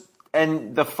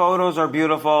and the photos are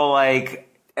beautiful. Like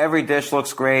every dish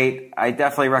looks great. I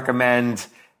definitely recommend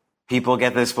people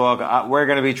get this book. We're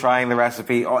going to be trying the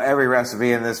recipe, or every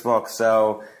recipe in this book.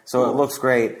 So it looks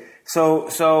great.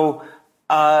 So,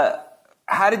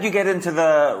 how did you get into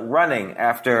the running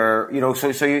after,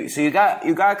 so you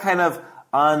got kind of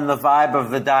on the vibe of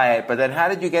the diet, but then how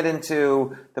did you get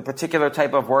into the particular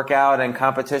type of workout and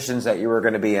competitions that you were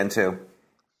going to be into?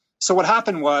 So what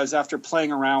happened was, after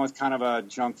playing around with kind of a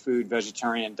junk food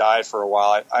vegetarian diet for a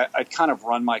while, I'd kind of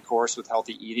run my course with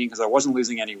healthy eating because I wasn't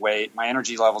losing any weight. My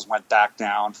energy levels went back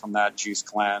down from that juice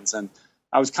cleanse, and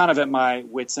I was kind of at my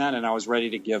wit's end, and I was ready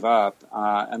to give up.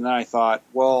 And then I thought,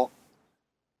 well,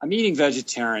 I'm eating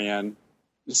vegetarian.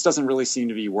 This doesn't really seem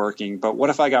to be working, but what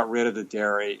if I got rid of the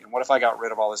dairy? And what if I got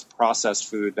rid of all this processed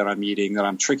food that I'm eating, that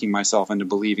I'm tricking myself into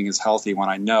believing is healthy when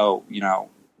I know,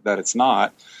 that it's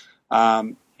not?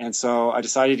 And so I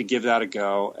decided to give that a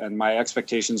go, and my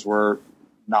expectations were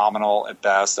nominal at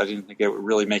best. I didn't think it would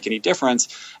really make any difference.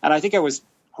 And I think I was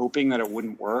hoping that it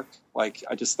wouldn't work. Like,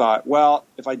 I just thought, well,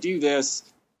 if I do this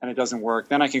and it doesn't work,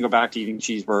 then I can go back to eating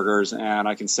cheeseburgers and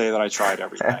I can say that I tried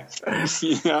everything.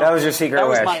 That was your secret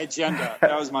wish.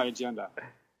 That was my agenda.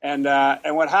 And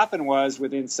what happened was,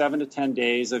 within 7 to 10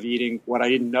 days of eating what I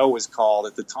didn't know was called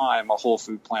at the time a whole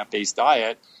food plant-based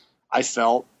diet, I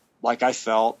felt like I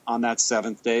felt on that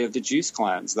 7th day of the juice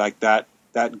cleanse, like that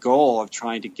goal of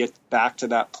trying to get back to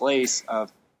that place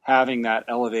of having that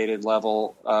elevated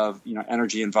level of,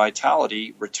 energy and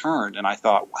vitality returned. And I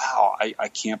thought, wow, I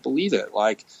can't believe it.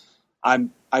 Like, I've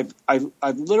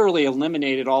literally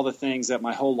eliminated all the things that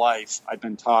my whole life I've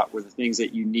been taught were the things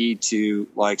that you need to,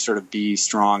 like, sort of be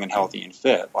strong and healthy and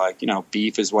fit. Like,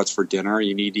 beef is what's for dinner.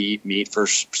 You need to eat meat for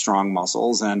strong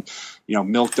muscles, and,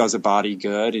 milk does a body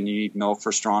good, and you need milk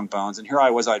for strong bones. And here I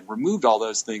was, I'd removed all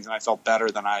those things, and I felt better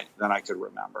than I could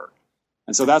remember.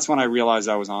 And so that's when I realized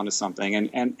I was onto something.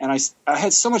 And I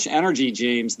had so much energy,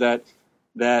 James, that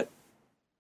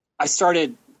I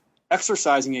started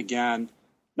exercising again,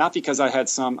 not because I had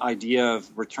some idea of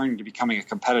returning to becoming a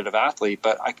competitive athlete,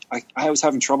 but I was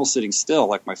having trouble sitting still.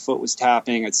 Like, my foot was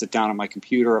tapping. I'd sit down on my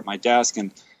computer at my desk,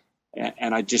 and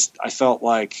I felt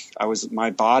like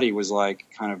my body was like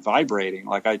kind of vibrating.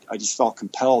 Like, I just felt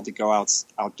compelled to go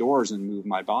outdoors and move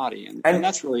my body. And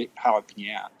that's really how it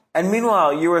began. And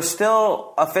meanwhile, you were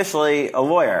still officially a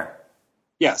lawyer.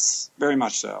 Yes, very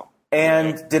much so.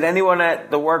 And did anyone at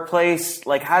the workplace,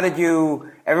 like, how did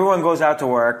everyone goes out to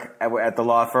work at the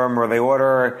law firm, or they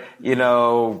order,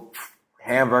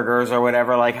 hamburgers or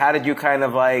whatever. Like, how did you kind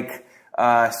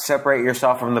of separate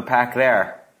yourself from the pack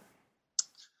there?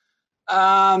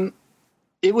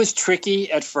 It was tricky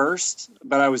at first,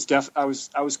 but I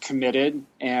was committed.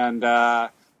 And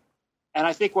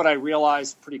I think what I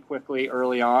realized pretty quickly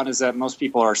early on is that most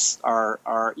people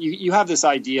are you have this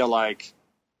idea, like,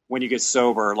 when you get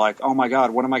sober, like, oh my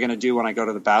God, what am I going to do when I go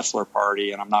to the bachelor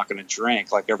party and I'm not going to drink?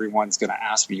 Like, everyone's going to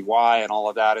ask me why and all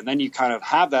of that. And then you kind of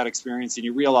have that experience and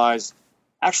you realize,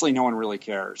 actually, no one really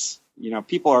cares.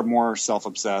 People are more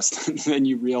self-obsessed than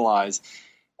you realize.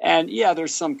 And yeah,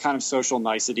 there's some kind of social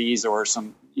niceties or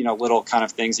some, little kind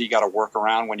of things that you got to work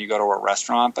around when you go to a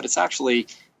restaurant. But it's actually,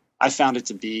 I found it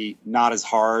to be not as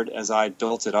hard as I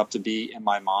built it up to be in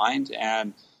my mind.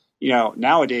 And,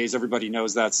 nowadays everybody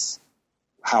knows that's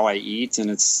how I eat, and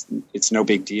it's no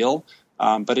big deal.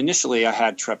 But initially I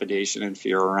had trepidation and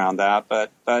fear around that.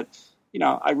 But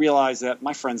I realize that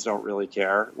my friends don't really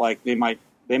care. Like they might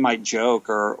joke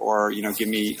or give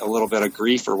me a little bit of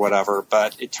grief or whatever,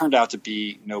 but it turned out to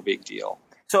be no big deal.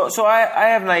 So I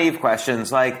have naive questions.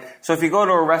 So if you go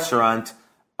to a restaurant,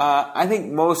 I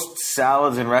think most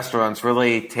salads in restaurants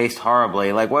really taste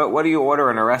horribly. Like, what do you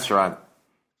order in a restaurant?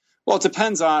 Well, it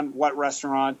depends on what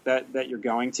restaurant that you're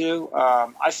going to.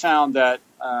 I found that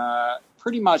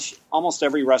pretty much almost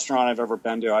every restaurant I've ever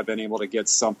been to, I've been able to get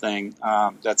something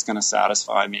that's going to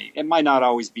satisfy me. It might not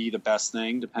always be the best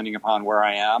thing, depending upon where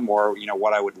I am or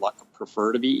what I would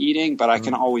prefer to be eating, but I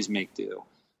can always make do.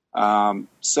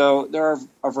 So there are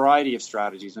a variety of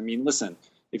strategies. I mean, listen,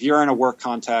 if you're in a work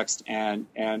context and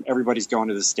everybody's going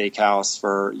to the steakhouse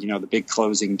for, the big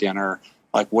closing dinner,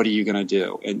 like, what are you going to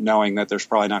do? And knowing that there's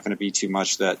probably not going to be too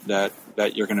much that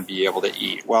you're going to be able to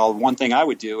eat. Well, one thing I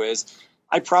would do is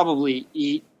I'd probably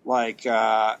eat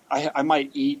I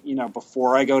might eat,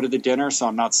 before I go to the dinner, so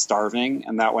I'm not starving,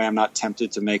 and that way I'm not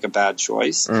tempted to make a bad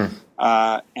choice.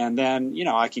 And then,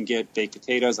 I can get baked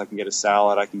potatoes, I can get a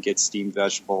salad, I can get steamed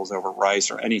vegetables over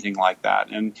rice or anything like that.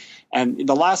 And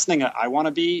the last thing I want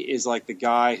to be is like the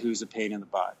guy who's a pain in the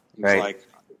butt, who's like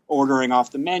ordering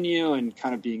off the menu and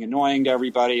kind of being annoying to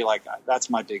everybody. Like, that's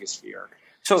my biggest fear.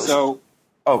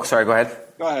 Oh, sorry. Go ahead.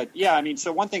 Go ahead. Yeah, I mean,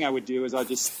 so one thing I would do is I'll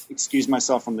just excuse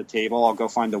myself from the table. I'll go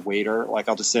find the waiter. Like,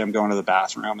 I'll just say I'm going to the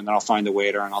bathroom, and then I'll find the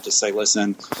waiter, and I'll just say,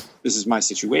 listen, this is my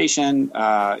situation.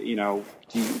 What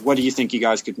do you think you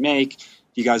guys could make?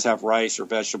 Do you guys have rice or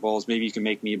vegetables? Maybe you can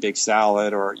make me a big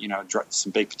salad or,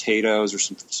 some baked potatoes or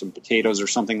some potatoes or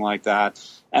something like that.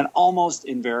 And almost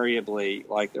invariably,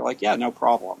 they're like, yeah, no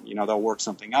problem. They'll work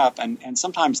something up. And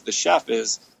sometimes the chef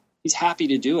he's happy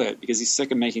to do it because he's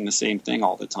sick of making the same thing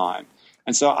all the time.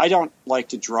 And so I don't like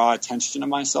to draw attention to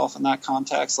myself in that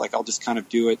context. Like, I'll just kind of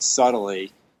do it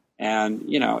subtly, and,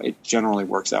 it generally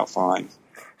works out fine.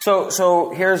 So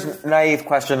here's naive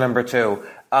question number 2.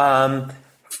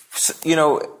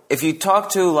 If you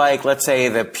talk to, let's say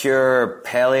the pure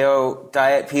paleo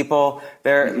diet people,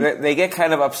 they get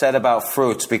kind of upset about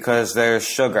fruits because there's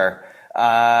sugar.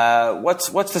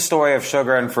 What's the story of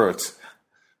sugar and fruits?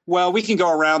 Well, we can go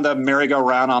around the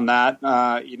merry-go-round on that,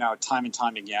 time and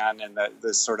time again, and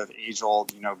the sort of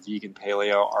age-old, vegan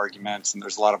paleo arguments, and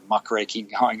there's a lot of muckraking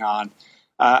going on.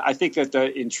 I think that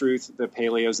in truth, the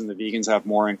paleos and the vegans have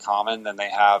more in common than they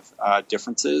have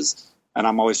differences, and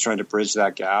I'm always trying to bridge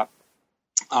that gap.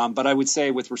 But I would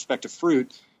say with respect to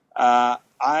fruit,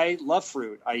 I love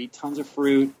fruit. I eat tons of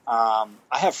fruit. I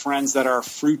have friends that are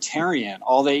fruitarian.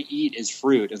 All they eat is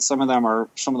fruit. And some of them are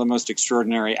some of the most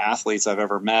extraordinary athletes I've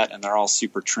ever met, and they're all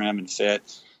super trim and fit.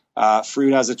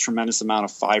 Fruit has a tremendous amount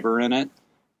of fiber in it.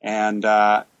 And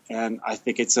I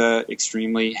think it's a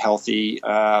extremely healthy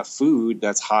food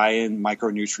that's high in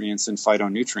micronutrients and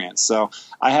phytonutrients. So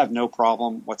I have no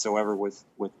problem whatsoever with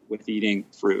eating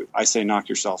fruit. I say knock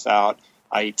yourself out.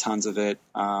 I eat tons of it.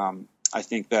 I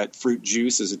think that fruit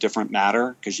juice is a different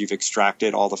matter because you've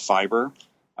extracted all the fiber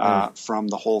from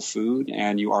the whole food,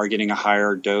 and you are getting a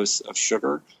higher dose of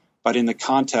sugar. But in the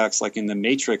context, like in the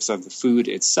matrix of the food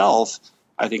itself,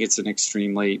 I think it's an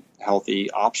extremely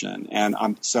healthy option. And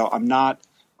I'm not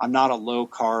a low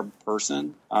carb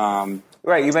person.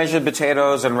 Right. You mentioned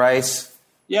potatoes and rice.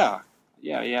 Yeah.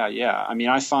 I mean,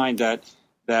 I find that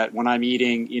when I'm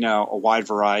eating, a wide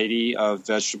variety of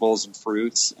vegetables and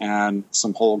fruits and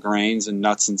some whole grains and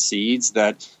nuts and seeds,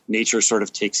 that nature sort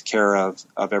of takes care of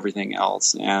everything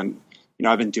else. And,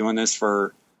 I've been doing this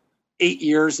for 8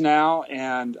 years now,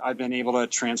 and I've been able to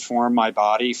transform my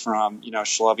body from,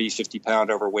 schlubby 50-pound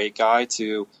overweight guy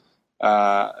to,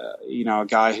 a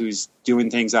guy who's doing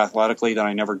things athletically that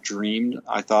I never dreamed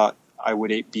I thought I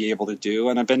would be able to do.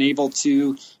 And I've been able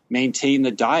to maintain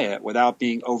the diet without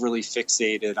being overly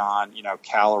fixated on,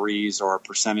 calories or a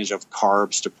percentage of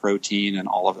carbs to protein and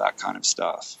all of that kind of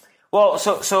stuff. Well,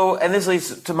 so, and this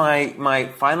leads to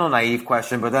my final naive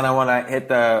question, but then I want to hit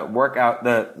the workout,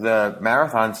 the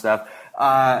marathon stuff.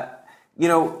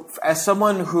 As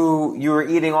someone who you were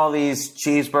eating all these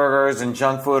cheeseburgers and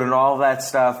junk food and all that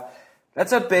stuff,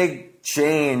 that's a big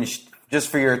change just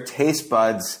for your taste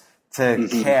buds to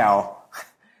kale.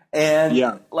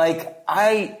 And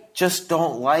I just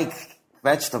don't like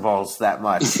vegetables that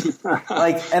much.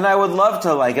 And I would love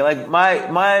to like it. Like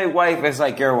my wife is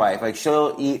like your wife. Like,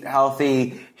 she'll eat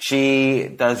healthy. She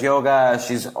does yoga.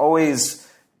 She's always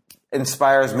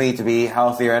inspires me to be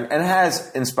healthier and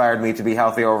has inspired me to be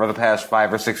healthier over the past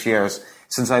 5 or 6 years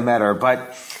since I met her.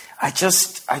 But I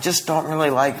just don't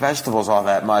really like vegetables all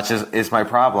that much is my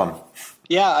problem.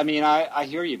 Yeah, I mean, I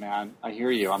hear you, man. I hear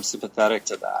you. I'm sympathetic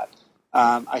to that.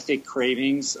 I think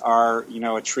cravings are,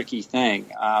 a tricky thing.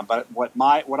 But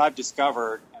what I've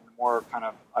discovered, and the more kind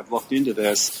of I've looked into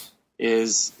this,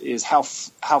 is how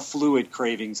fluid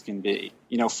cravings can be.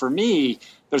 For me,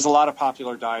 there's a lot of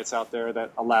popular diets out there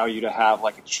that allow you to have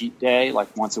like a cheat day,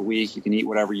 like once a week, you can eat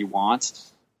whatever you want.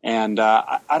 And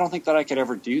I don't think that I could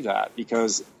ever do that,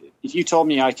 because if you told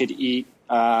me I could eat,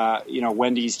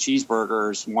 Wendy's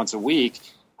cheeseburgers once a week,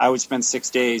 I would spend 6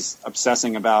 days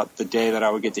obsessing about the day that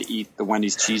I would get to eat the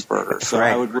Wendy's cheeseburger. So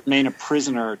right. I would remain a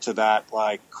prisoner to that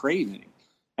craving.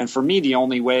 And for me, the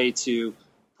only way to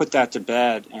put that to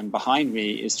bed and behind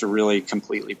me is to really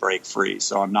completely break free,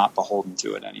 so I'm not beholden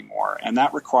to it anymore. And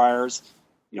that requires,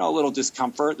 a little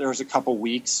discomfort. There's a couple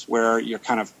weeks where you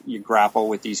grapple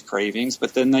with these cravings,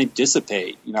 but then they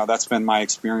dissipate. That's been my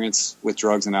experience with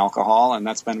drugs and alcohol, and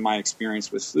that's been my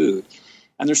experience with food.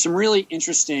 And there's some really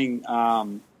interesting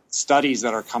studies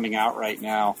that are coming out right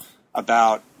now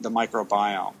about the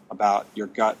microbiome, about your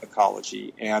gut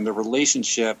ecology, and the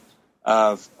relationship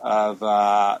of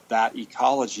that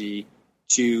ecology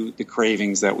to the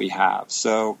cravings that we have.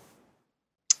 So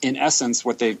in essence,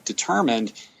 what they've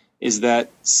determined is that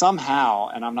somehow,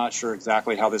 and I'm not sure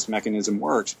exactly how this mechanism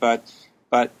works, but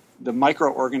the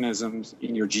microorganisms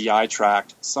in your GI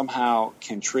tract somehow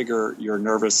can trigger your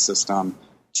nervous system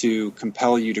to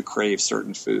compel you to crave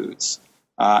certain foods.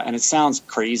 And it sounds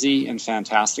crazy and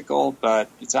fantastical, but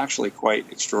it's actually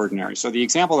quite extraordinary. So the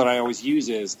example that I always use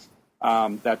is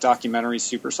that documentary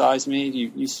Super Size Me.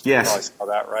 You yes. probably saw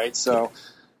that, right? So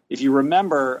if you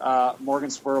remember, Morgan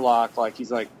Spurlock, he's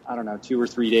 2 or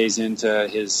 3 days into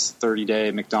his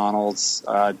 30-day McDonald's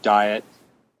diet,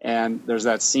 and there's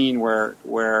that scene where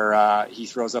he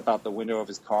throws up out the window of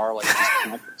his car, he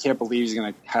just can't believe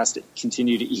has to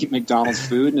continue to eat McDonald's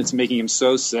food, and it's making him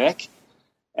so sick.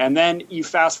 And then you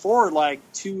fast forward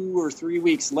 2 or 3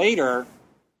 weeks later,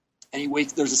 and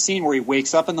there's a scene where he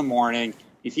wakes up in the morning.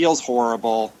 He feels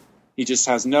horrible. He just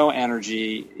has no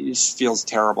energy. He just feels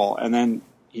terrible. And then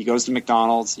he goes to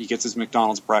McDonald's. He gets his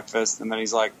McDonald's breakfast. And then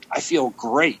he's like, I feel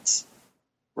great,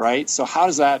 right? So how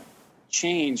does that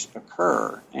change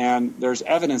occur? And there's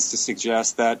evidence to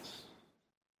suggest that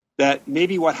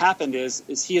maybe what happened is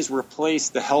he has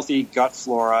replaced the healthy gut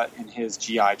flora in his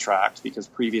GI tract, because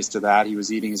previous to that he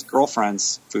was eating his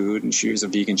girlfriend's food, and she was a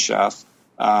vegan chef,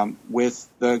 with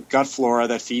the gut flora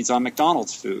that feeds on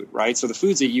McDonald's food, right? So the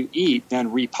foods that you eat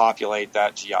then repopulate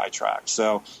that GI tract.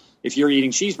 So if you're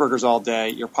eating cheeseburgers all day,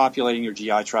 you're populating your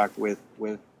GI tract with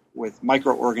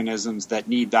microorganisms that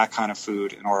need that kind of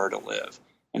food in order to live.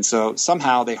 And so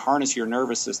somehow they harness your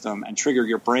nervous system and trigger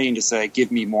your brain to say,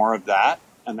 give me more of that,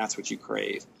 and that's what you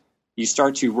crave. You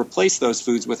start to replace those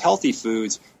foods with healthy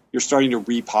foods, you're starting to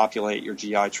repopulate your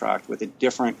GI tract with a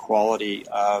different quality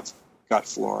of gut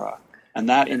flora. And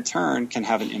that, in turn, can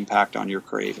have an impact on your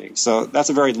craving. So that's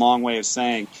a very long way of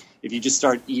saying, if you just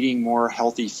start eating more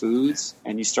healthy foods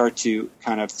and you start to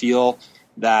kind of feel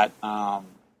that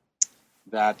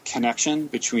that connection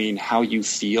between how you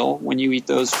feel when you eat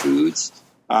those foods,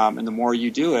 and the more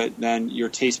you do it, then your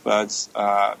taste buds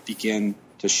begin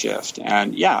to shift.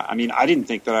 And I didn't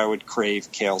think that I would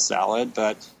crave kale salad,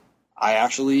 but I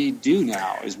actually do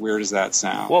now, as weird as that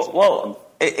sounds. Well,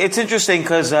 it's interesting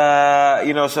because,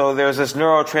 so there's this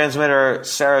neurotransmitter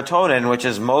serotonin, which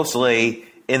is mostly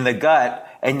in the gut,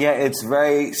 and yet it's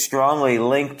very strongly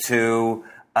linked to,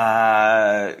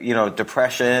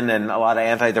 depression, and a lot of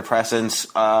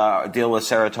antidepressants deal with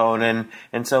serotonin.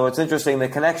 And so it's interesting, the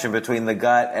connection between the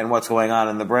gut and what's going on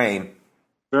in the brain.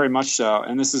 Very much so.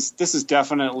 And this is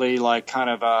definitely kind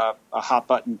of a hot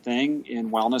button thing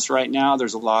in wellness right now.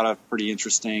 There's a lot of pretty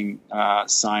interesting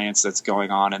science that's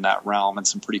going on in that realm, and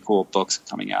some pretty cool books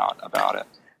coming out about it.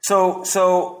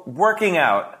 So working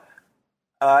out,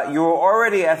 you were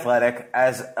already athletic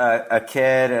as a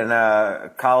kid and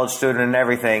a college student and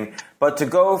everything, but to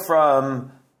go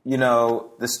from,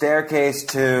 the staircase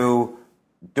to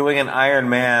doing an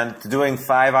Ironman to doing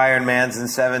 5 Ironmans in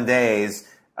 7 days,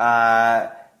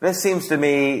 this seems to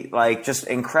me just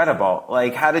incredible.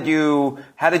 How did you,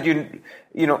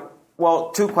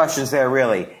 well, 2 questions there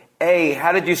really. A,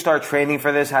 how did you start training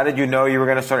for this? How did you know you were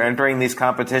going to start entering these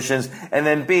competitions? And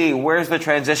then B, where's the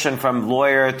transition from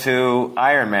lawyer to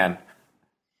Ironman?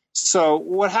 So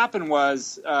what happened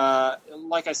was,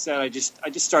 like I said, I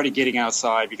just started getting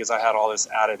outside because I had all this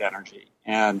added energy.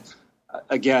 And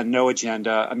again, no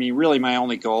agenda. I mean, really my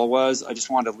only goal was I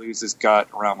just wanted to lose this gut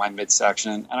around my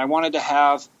midsection. And I wanted to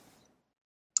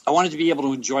be able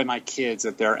to enjoy my kids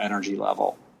at their energy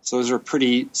level. So those are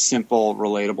pretty simple,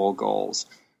 relatable goals.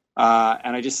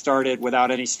 And I just started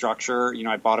without any structure.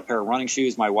 I bought a pair of running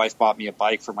shoes. My wife bought me a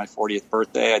bike for my 40th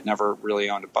birthday. I'd never really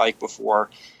owned a bike before.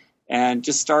 And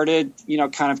just started,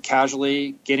 kind of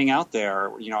casually getting out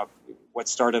there. What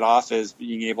started off as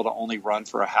being able to only run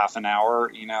for a half an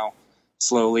hour,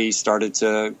 slowly started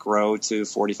to grow to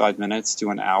 45 minutes to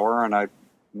an hour. And I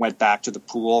went back to the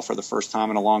pool for the first time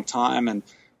in a long time. And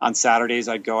on Saturdays,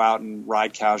 I'd go out and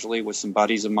ride casually with some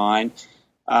buddies of mine.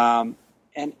 And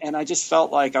I just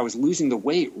felt like I was losing the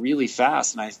weight really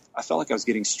fast. And I felt like I was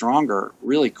getting stronger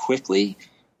really quickly.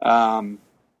 And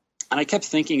I kept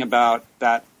thinking about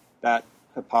that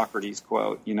Hippocrates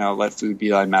quote, let food be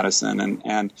thy medicine.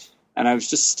 And I was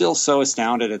just still so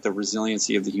astounded at the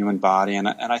resiliency of the human body. And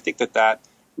I think that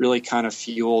really kind of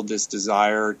fueled this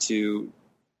desire to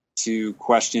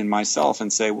question myself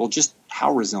and say, well, just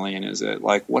how resilient is it?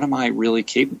 Like, what am I really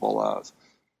capable of?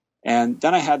 And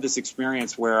then I had this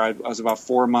experience where I was about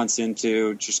 4 months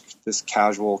into just this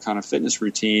casual kind of fitness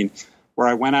routine where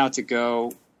I went out to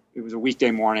go. It was a weekday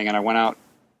morning, and I went out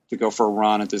to go for a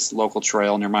run at this local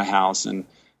trail near my house. And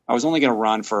I was only going to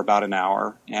run for about an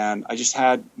hour. And I just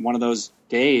had one of those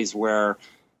days where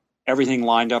everything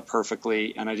lined up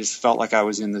perfectly, and I just felt like I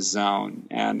was in the zone.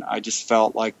 And I just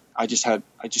felt like I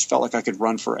felt like I could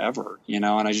run forever, and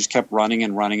I just kept running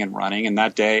and running and running. And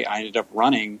that day I ended up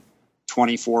running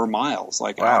 24 miles,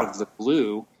 out of the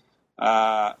blue.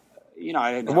 I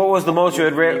didn't. What was the most you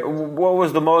had What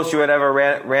was the most you had ever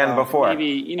ran before?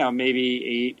 Maybe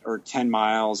 8 or 10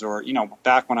 miles, or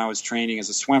back when I was training as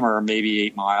a swimmer, maybe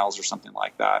 8 miles or something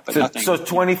like that. But nothing. So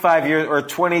 25 years or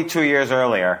 22 years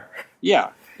earlier.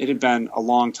 Yeah, it had been a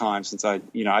long time since I'd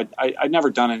never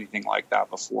done anything like that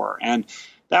before, and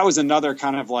that was another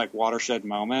kind of like watershed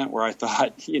moment where I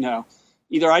thought,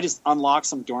 either I just unlocked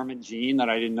some dormant gene that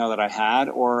I didn't know that I had,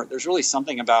 or there's really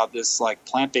something about this like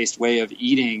plant-based way of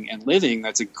eating and living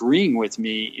that's agreeing with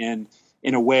me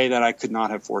in a way that I could not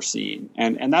have foreseen.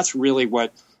 And that's really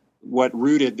what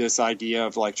rooted this idea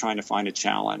of like trying to find a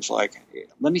challenge. Like,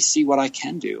 let me see what I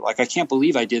can do. Like, I can't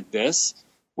believe I did this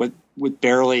with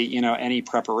barely, any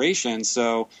preparation.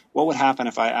 So what would happen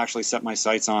if I actually set my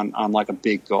sights on like a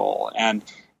big goal? And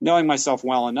knowing myself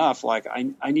well enough, like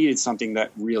I needed something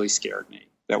that really scared me,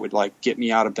 that would like get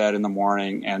me out of bed in the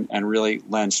morning and really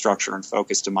lend structure and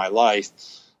focus to my life.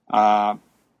 And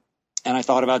I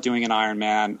thought about doing an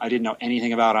Ironman. I didn't know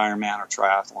anything about Ironman or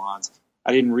triathlons.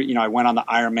 I didn't, I went on the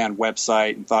Ironman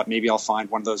website and thought maybe I'll find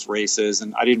one of those races.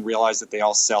 And I didn't realize that they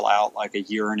all sell out like a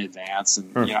year in advance.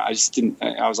 And, I just didn't,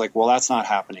 I was like, well, that's not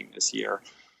happening this year.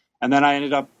 And then I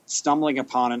ended up stumbling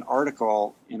upon an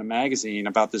article in a magazine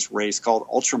about this race called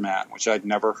Ultraman, which I'd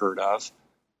never heard of.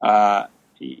 As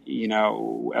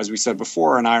we said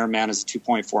before, an Ironman is a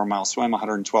 2.4 mile swim,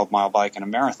 112 mile bike, and a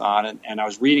marathon. And I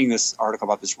was reading this article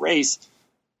about this race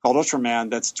called Ultraman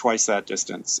that's twice that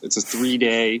distance. It's a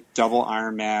 3-day double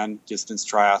Ironman distance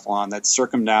triathlon that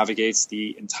circumnavigates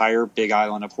the entire big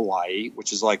island of Hawaii,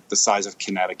 which is like the size of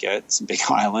Connecticut. It's a big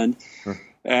island.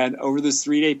 And over this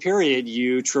 3-day period,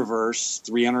 you traverse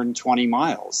 320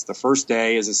 miles. The first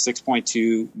day is a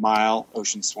 6.2 mile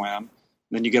ocean swim.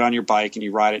 Then you get on your bike and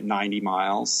you ride at 90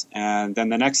 miles. And then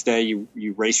the next day you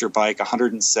race your bike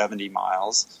 170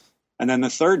 miles. And then the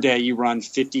third day you run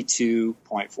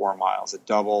 52.4 miles, a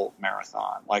double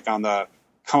marathon, like on the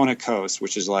Kona coast,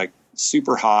 which is like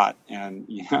super hot and,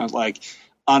 like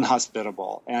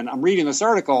unhospitable. And I'm reading this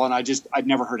article and I'd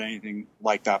never heard anything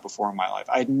like that before in my life.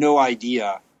 I had no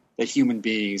idea that human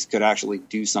beings could actually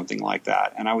do something like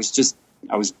that. And I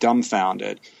was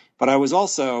dumbfounded, but I was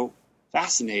also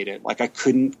fascinated. Like I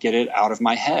couldn't get it out of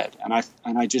my head.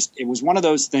 It was one of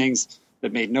those things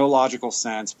that made no logical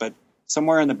sense, but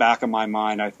somewhere in the back of my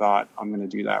mind, I thought, I'm going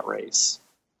to do that race.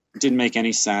 It didn't make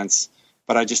any sense,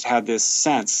 but I just had this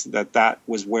sense that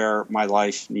was where my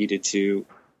life needed to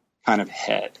kind of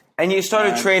head. And you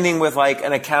started training with like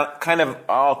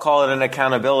I'll call it an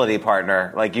accountability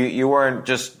partner. Like you weren't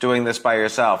just doing this by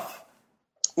yourself.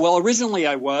 Well, originally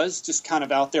I was just kind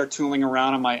of out there tooling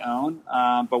around on my own.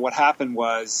 But what happened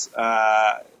was,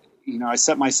 I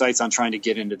set my sights on trying to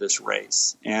get into this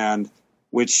race, and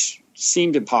which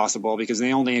seemed impossible because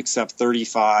they only accept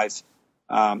 35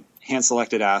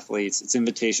 hand-selected athletes. It's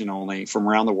invitation only from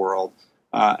around the world.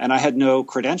 And I had no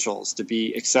credentials to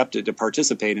be accepted to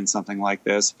participate in something like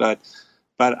this. But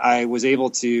I was able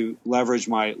to leverage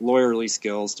my lawyerly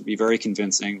skills to be very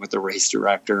convincing with the race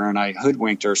director. And I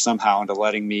hoodwinked her somehow into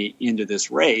letting me into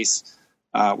this race,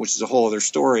 which is a whole other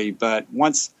story. But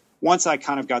once I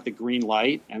kind of got the green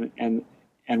light and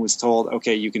was told,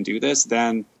 okay, you can do this,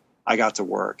 then I got to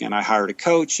work, and I hired a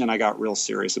coach, and I got real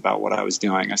serious about what I was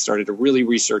doing. I started to really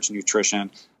research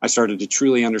nutrition. I started to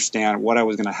truly understand what I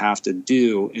was going to have to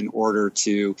do in order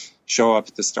to show up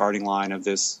at the starting line of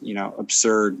this,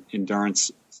 absurd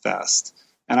endurance fest.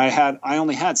 And I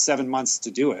only had 7 months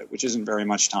to do it, which isn't very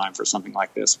much time for something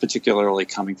like this, particularly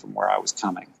coming from where I was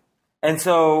coming. And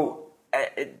so,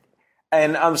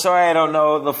 and I'm sorry I don't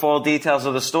know the full details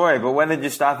of the story, but when did you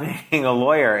stop being a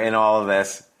lawyer in all of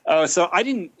this? So I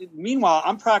didn't. Meanwhile,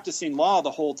 I'm practicing law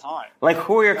the whole time. Like,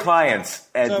 who are your clients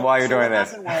while you're doing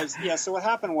this? So what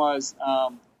happened was,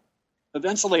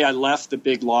 eventually I left the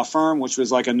big law firm, which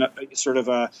was like a sort of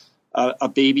a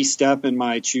baby step in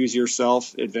my choose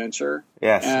yourself adventure.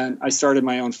 Yes. And I started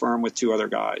my own firm with 2 other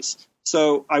guys.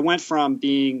 So I went from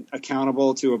being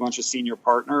accountable to a bunch of senior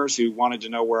partners who wanted to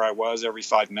know where I was every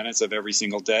 5 minutes of every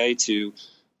single day to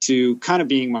kind of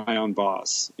being my own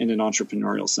boss in an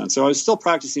entrepreneurial sense. So I was still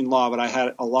practicing law, but I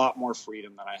had a lot more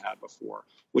freedom than I had before,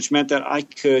 which meant that I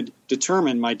could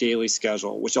determine my daily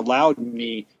schedule, which allowed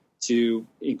me to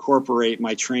incorporate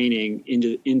my training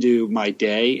into my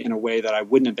day in a way that I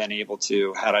wouldn't have been able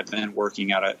to had I been working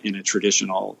in a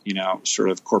traditional, sort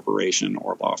of corporation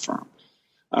or law firm.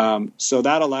 So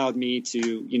that allowed me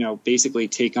to, basically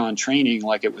take on training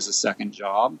like it was a second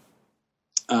job.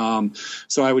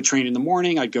 So I would train in the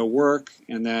morning, I'd go work,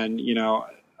 and then,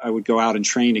 I would go out and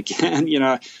train again.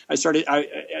 I started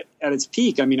at its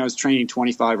peak. I was training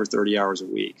 25 or 30 hours a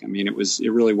week.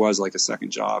 It really was like a second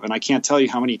job. And I can't tell you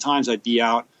how many times I'd be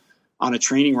out on a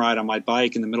training ride on my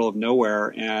bike in the middle of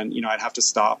nowhere. And, I'd have to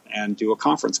stop and do a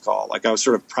conference call. Like I was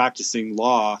sort of practicing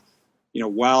law,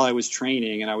 while I was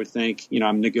training, and I would think,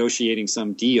 I'm negotiating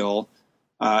some deal.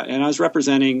 And I was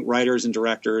representing writers and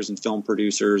directors and film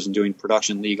producers and doing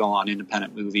production legal on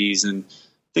independent movies and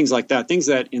things like that. Things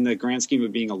that in the grand scheme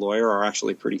of being a lawyer are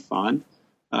actually pretty fun.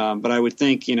 But I would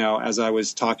think, as I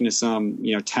was talking to some,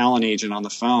 talent agent on the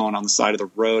phone on the side of the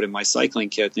road in my cycling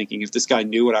kit, thinking if this guy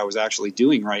knew what I was actually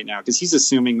doing right now, because he's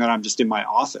assuming that I'm just in my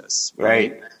office.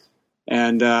 Right.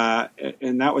 And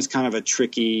that was kind of a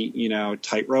tricky,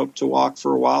 tightrope to walk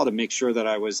for a while to make sure that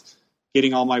I was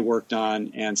getting all my work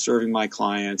done and serving my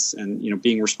clients and,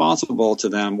 being responsible to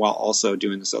them while also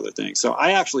doing this other thing. So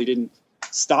I actually didn't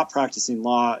stop practicing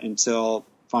law until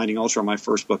Finding Ultra, my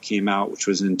first book, came out, which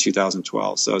was in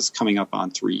 2012. So it's coming up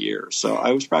on 3 years. So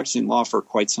I was practicing law for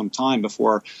quite some time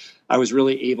before I was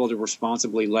really able to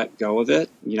responsibly let go of it,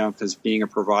 because being a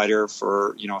provider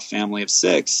for, a family of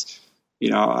 6,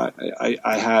 I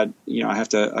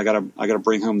gotta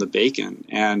bring home the bacon.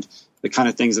 And the kind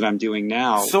of things that I'm doing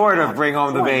now. Sort of bring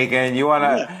home the bacon. You want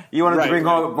to bring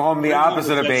home the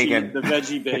opposite of bacon. The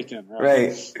veggie bacon.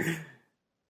 Right.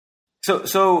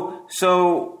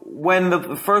 So when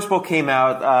the first book came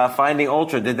out, Finding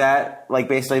Ultra, did that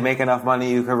basically make enough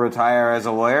money you could retire as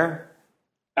a lawyer?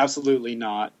 Absolutely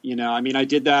not. I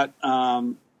did that.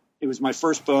 It was my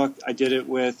first book. I did it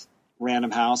with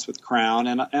Random House with Crown,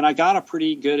 and I got a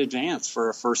pretty good advance for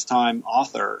a first-time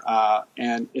author.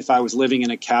 And if I was living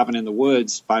in a cabin in the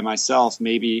woods by myself,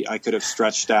 maybe I could have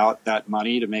stretched out that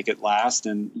money to make it last.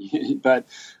 But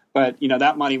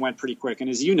that money went pretty quick. And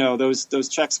as you know, those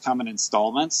checks come in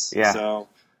installments. Yeah. So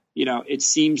it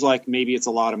seems like maybe it's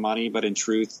a lot of money, but in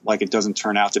truth, it doesn't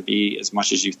turn out to be as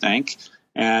much as you think.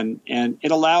 And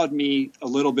it allowed me a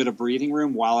little bit of breathing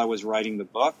room while I was writing the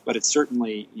book, but it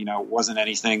certainly, wasn't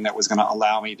anything that was going to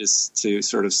allow me to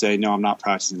sort of say, no, I'm not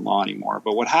practicing law anymore.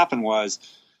 But what happened was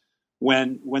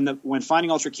when Finding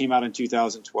Ultra came out in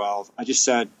 2012, I just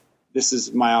said, this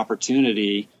is my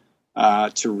opportunity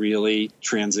to really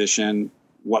transition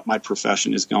what my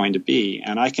profession is going to be.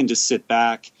 And I can just sit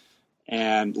back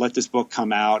and let this book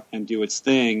come out and do its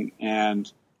thing. And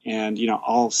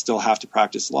I'll still have to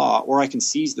practice law, or I can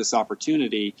seize this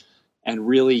opportunity and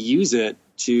really use it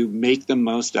to make the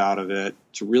most out of it,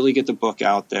 to really get the book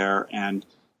out there and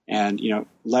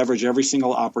leverage every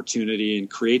single opportunity and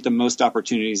create the most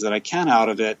opportunities that I can out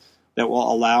of it that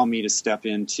will allow me to step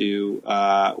into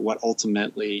what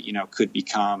ultimately, could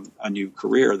become a new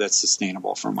career that's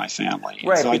sustainable for my family.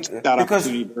 Right. So I took that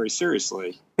opportunity very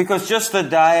seriously. Because just the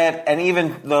diet and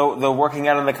even the working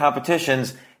out in the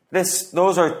competitions,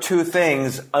 those are 2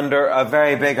 things under a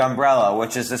very big umbrella,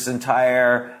 which is this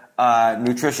entire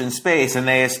nutrition space, and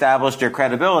they established your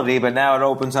credibility, but now it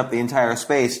opens up the entire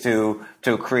space to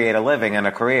create a living and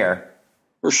a career.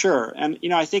 For sure. And,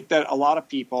 I think that a lot of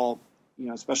people,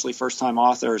 especially first-time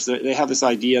authors, they have this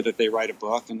idea that they write a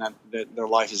book and that their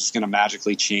life is just going to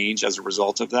magically change as a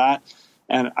result of that.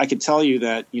 And I could tell you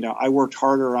that, I worked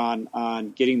harder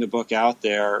on getting the book out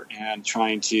there and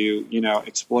trying to,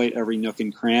 exploit every nook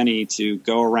and cranny to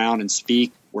go around and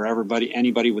speak where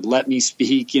anybody would let me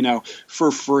speak,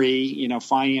 for free,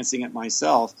 financing it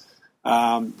myself.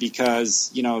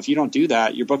 Because, if you don't do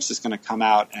that, your book's just going to come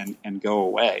out and go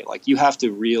away. Like, you have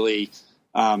to really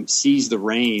seize the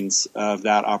reins of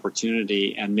that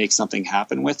opportunity and make something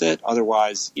happen with it.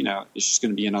 Otherwise, it's just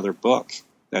going to be another book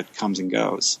that comes and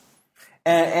goes.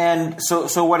 And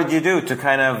so what did you do to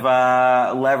kind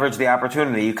of leverage the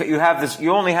opportunity?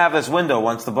 You only have this window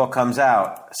once the book comes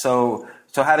out. So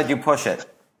how did you push it?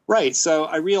 Right. So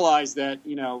I realized that,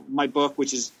 my book,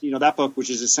 which is, that book, which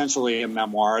is essentially a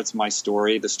memoir, it's my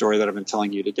story, the story that I've been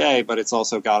telling you today, but it's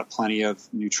also got plenty of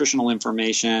nutritional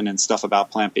information and stuff about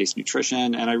plant-based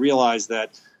nutrition. And I realized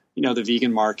that, the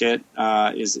vegan market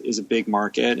is a big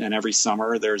market. And every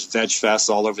summer there's veg fests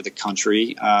all over the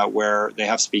country where they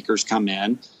have speakers come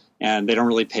in, and they don't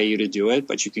really pay you to do it,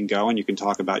 but you can go and you can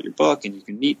talk about your book and you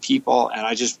can meet people. And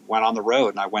I just went on the road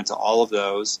and I went to all of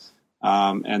those.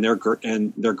 And they're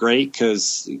great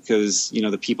because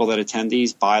the people that attend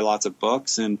these buy lots of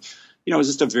books, and it's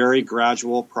just a very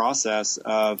gradual process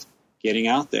of getting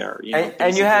out there.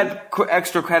 And you had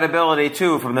extra credibility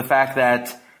too from the fact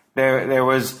that there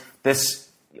was this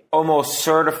almost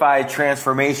certified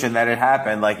transformation that had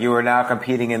happened. Like, you were now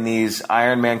competing in these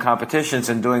Ironman competitions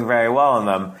and doing very well in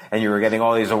them, and you were getting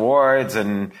all these awards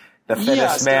and the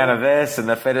fittest man of this and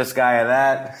the fittest guy of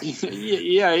that.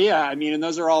 Yeah. I mean, and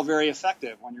those are all very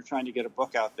effective when you're trying to get a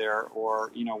book out there, or,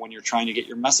 when you're trying to get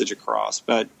your message across.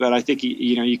 But I think,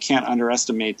 you can't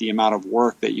underestimate the amount of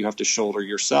work that you have to shoulder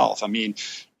yourself. I mean,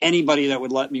 anybody that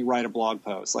would let me write a blog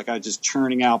post, like, I was just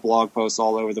churning out blog posts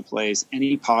all over the place,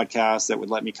 any podcast that would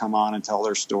let me come on and tell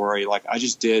their story, like, I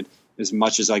just did as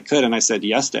much as I could, and I said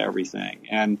yes to everything.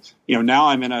 And now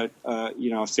I'm in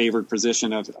a favored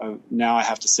position of now I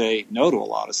have to say no to a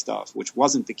lot of stuff, which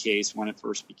wasn't the case when it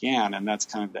first began, and that's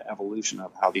kind of the evolution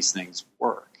of how these things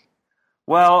work.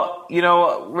 Well,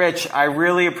 Rich, I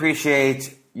really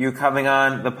appreciate you coming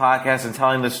on the podcast and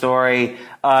telling the story.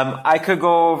 I could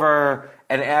go over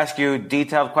and ask you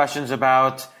detailed questions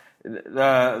about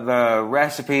the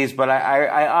recipes, but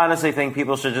I honestly think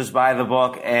people should just buy the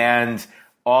book, and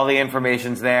all the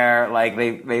information's there. Like,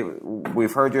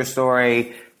 we've heard your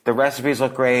story. The recipes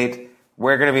look great.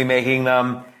 We're going to be making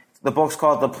them. The book's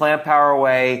called The Plant Power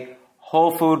Way: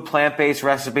 Whole Food Plant-Based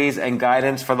Recipes and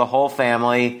Guidance for the Whole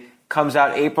Family. Comes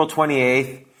out April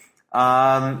 28th.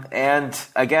 And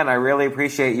again, I really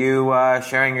appreciate you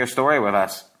sharing your story with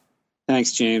us.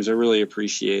 Thanks, James. I really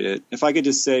appreciate it. If I could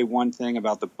just say one thing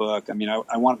about the book, I mean,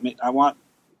 I want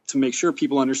to make sure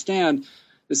people understand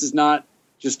this is not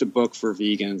just a book for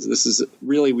vegans. This is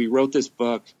really, we wrote this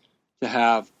book to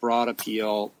have broad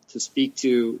appeal, to speak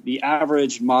to the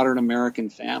average modern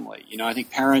American family. I think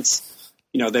parents,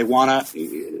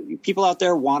 people out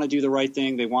there want to do the right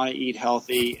thing. They want to eat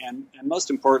healthy. And most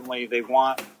importantly, they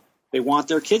want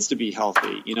their kids to be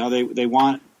healthy. They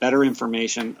want better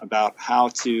information about how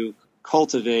to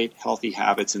cultivate healthy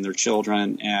habits in their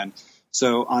children. And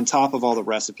so on top of all the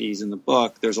recipes in the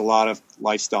book, there's a lot of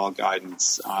lifestyle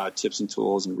guidance, tips and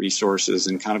tools and resources,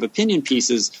 and kind of opinion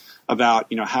pieces about,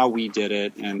 how we did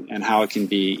it and how it can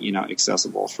be,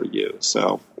 accessible for you.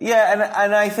 So yeah,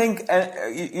 and I think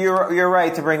you're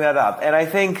right to bring that up. And I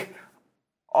think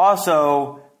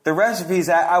also the recipes,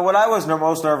 what I was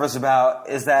most nervous about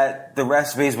is that the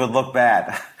recipes would look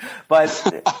bad,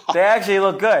 but they actually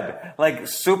look good. Like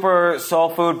super soul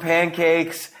food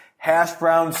pancakes, hash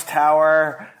browns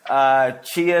tower,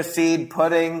 chia seed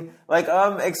pudding. Like,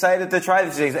 I'm excited to try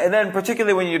these things. And then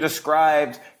particularly when you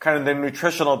described kind of the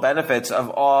nutritional benefits of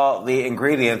all the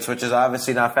ingredients, which is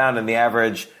obviously not found in the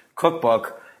average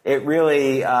cookbook, it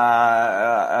really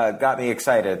got me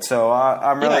excited. So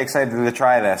I'm really excited to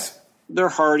try this. They're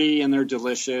hearty and they're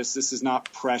delicious. This is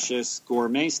not precious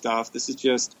gourmet stuff. This is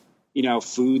just,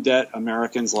 food that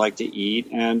Americans like to eat.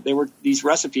 And these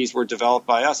recipes were developed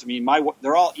by us. I mean,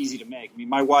 they're all easy to make. I mean,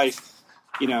 my wife,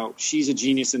 she's a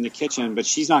genius in the kitchen, but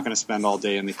she's not going to spend all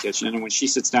day in the kitchen. And when she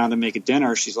sits down to make a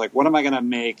dinner, she's like, what am I going to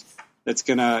make that's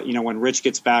going to, when Rich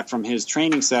gets back from his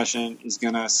training session, is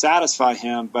going to satisfy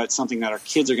him, but something that our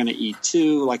kids are going to eat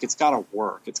too? Like, it's got to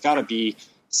work. It's got to be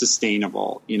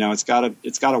sustainable. It's got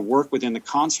to work within the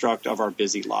construct of our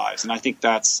busy lives. And I think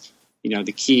that's,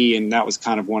 the key. And that was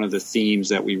kind of one of the themes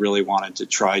that we really wanted to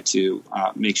try to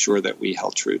make sure that we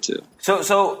held true to.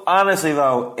 So honestly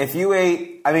though, if you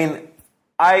ate, I mean,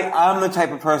 I'm the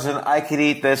type of person, I could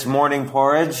eat this morning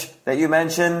porridge that you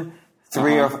mentioned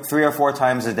three or four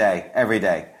times a day, every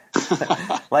day.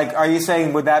 Like, are you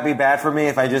saying, would that be bad for me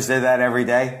if I just did that every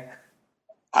day?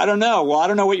 I don't know. Well, I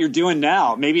don't know what you're doing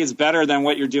now. Maybe it's better than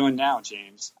what you're doing now,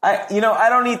 James. I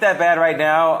don't eat that bad right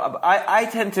now. I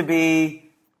tend to be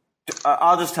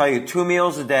I'll just tell you, 2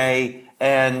 meals a day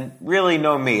and really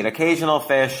no meat. Occasional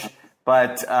fish,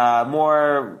 but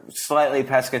more slightly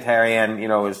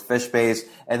pescatarian, is fish-based.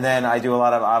 And then I do a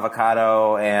lot of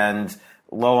avocado and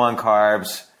low on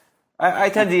carbs. I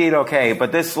tend to eat okay,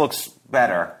 but this looks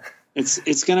better.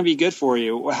 It's going to be good for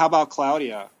you. How about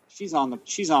Claudia? She's on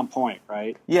point,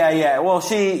 right? Yeah. Well,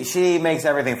 she makes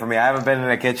everything for me. I haven't been in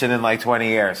a kitchen in like 20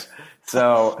 years.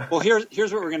 So well,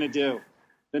 here's what we're going to do.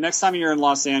 The next time you're in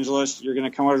Los Angeles, you're going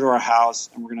to come over to our house,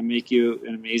 and we're going to make you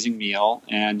an amazing meal,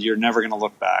 and you're never going to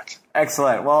look back.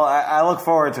 Excellent. Well, I look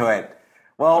forward to it.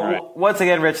 Well, right. Once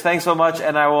again, Rich, thanks so much,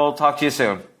 and I will talk to you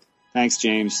soon. Thanks,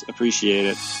 James. Appreciate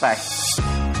it. Bye.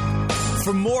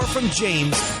 For more from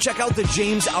James, check out The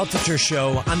James Altucher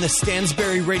Show on the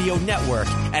Stansberry Radio Network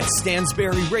at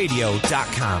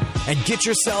stansberryradio.com and get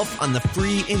yourself on the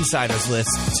free Insiders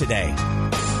list today.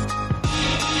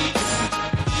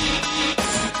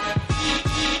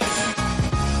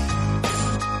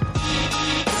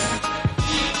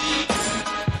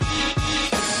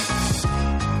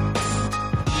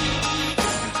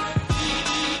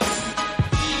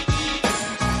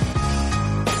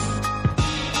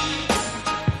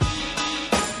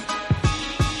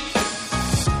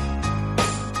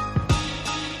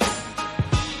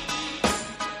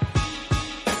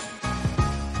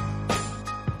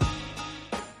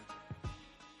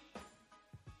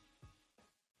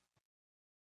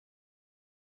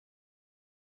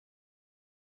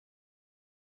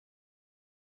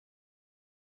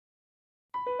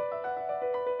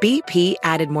 BP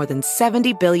added more than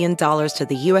 $70 billion to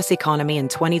the U.S. economy in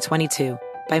 2022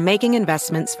 by making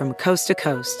investments from coast to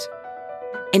coast.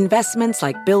 Investments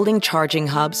like building charging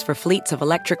hubs for fleets of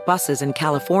electric buses in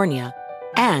California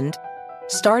and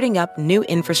starting up new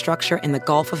infrastructure in the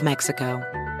Gulf of Mexico.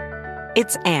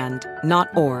 It's and,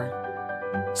 not or.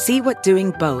 See what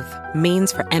doing both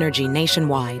means for energy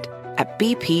nationwide at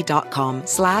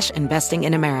bp.com/investing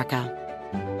in America.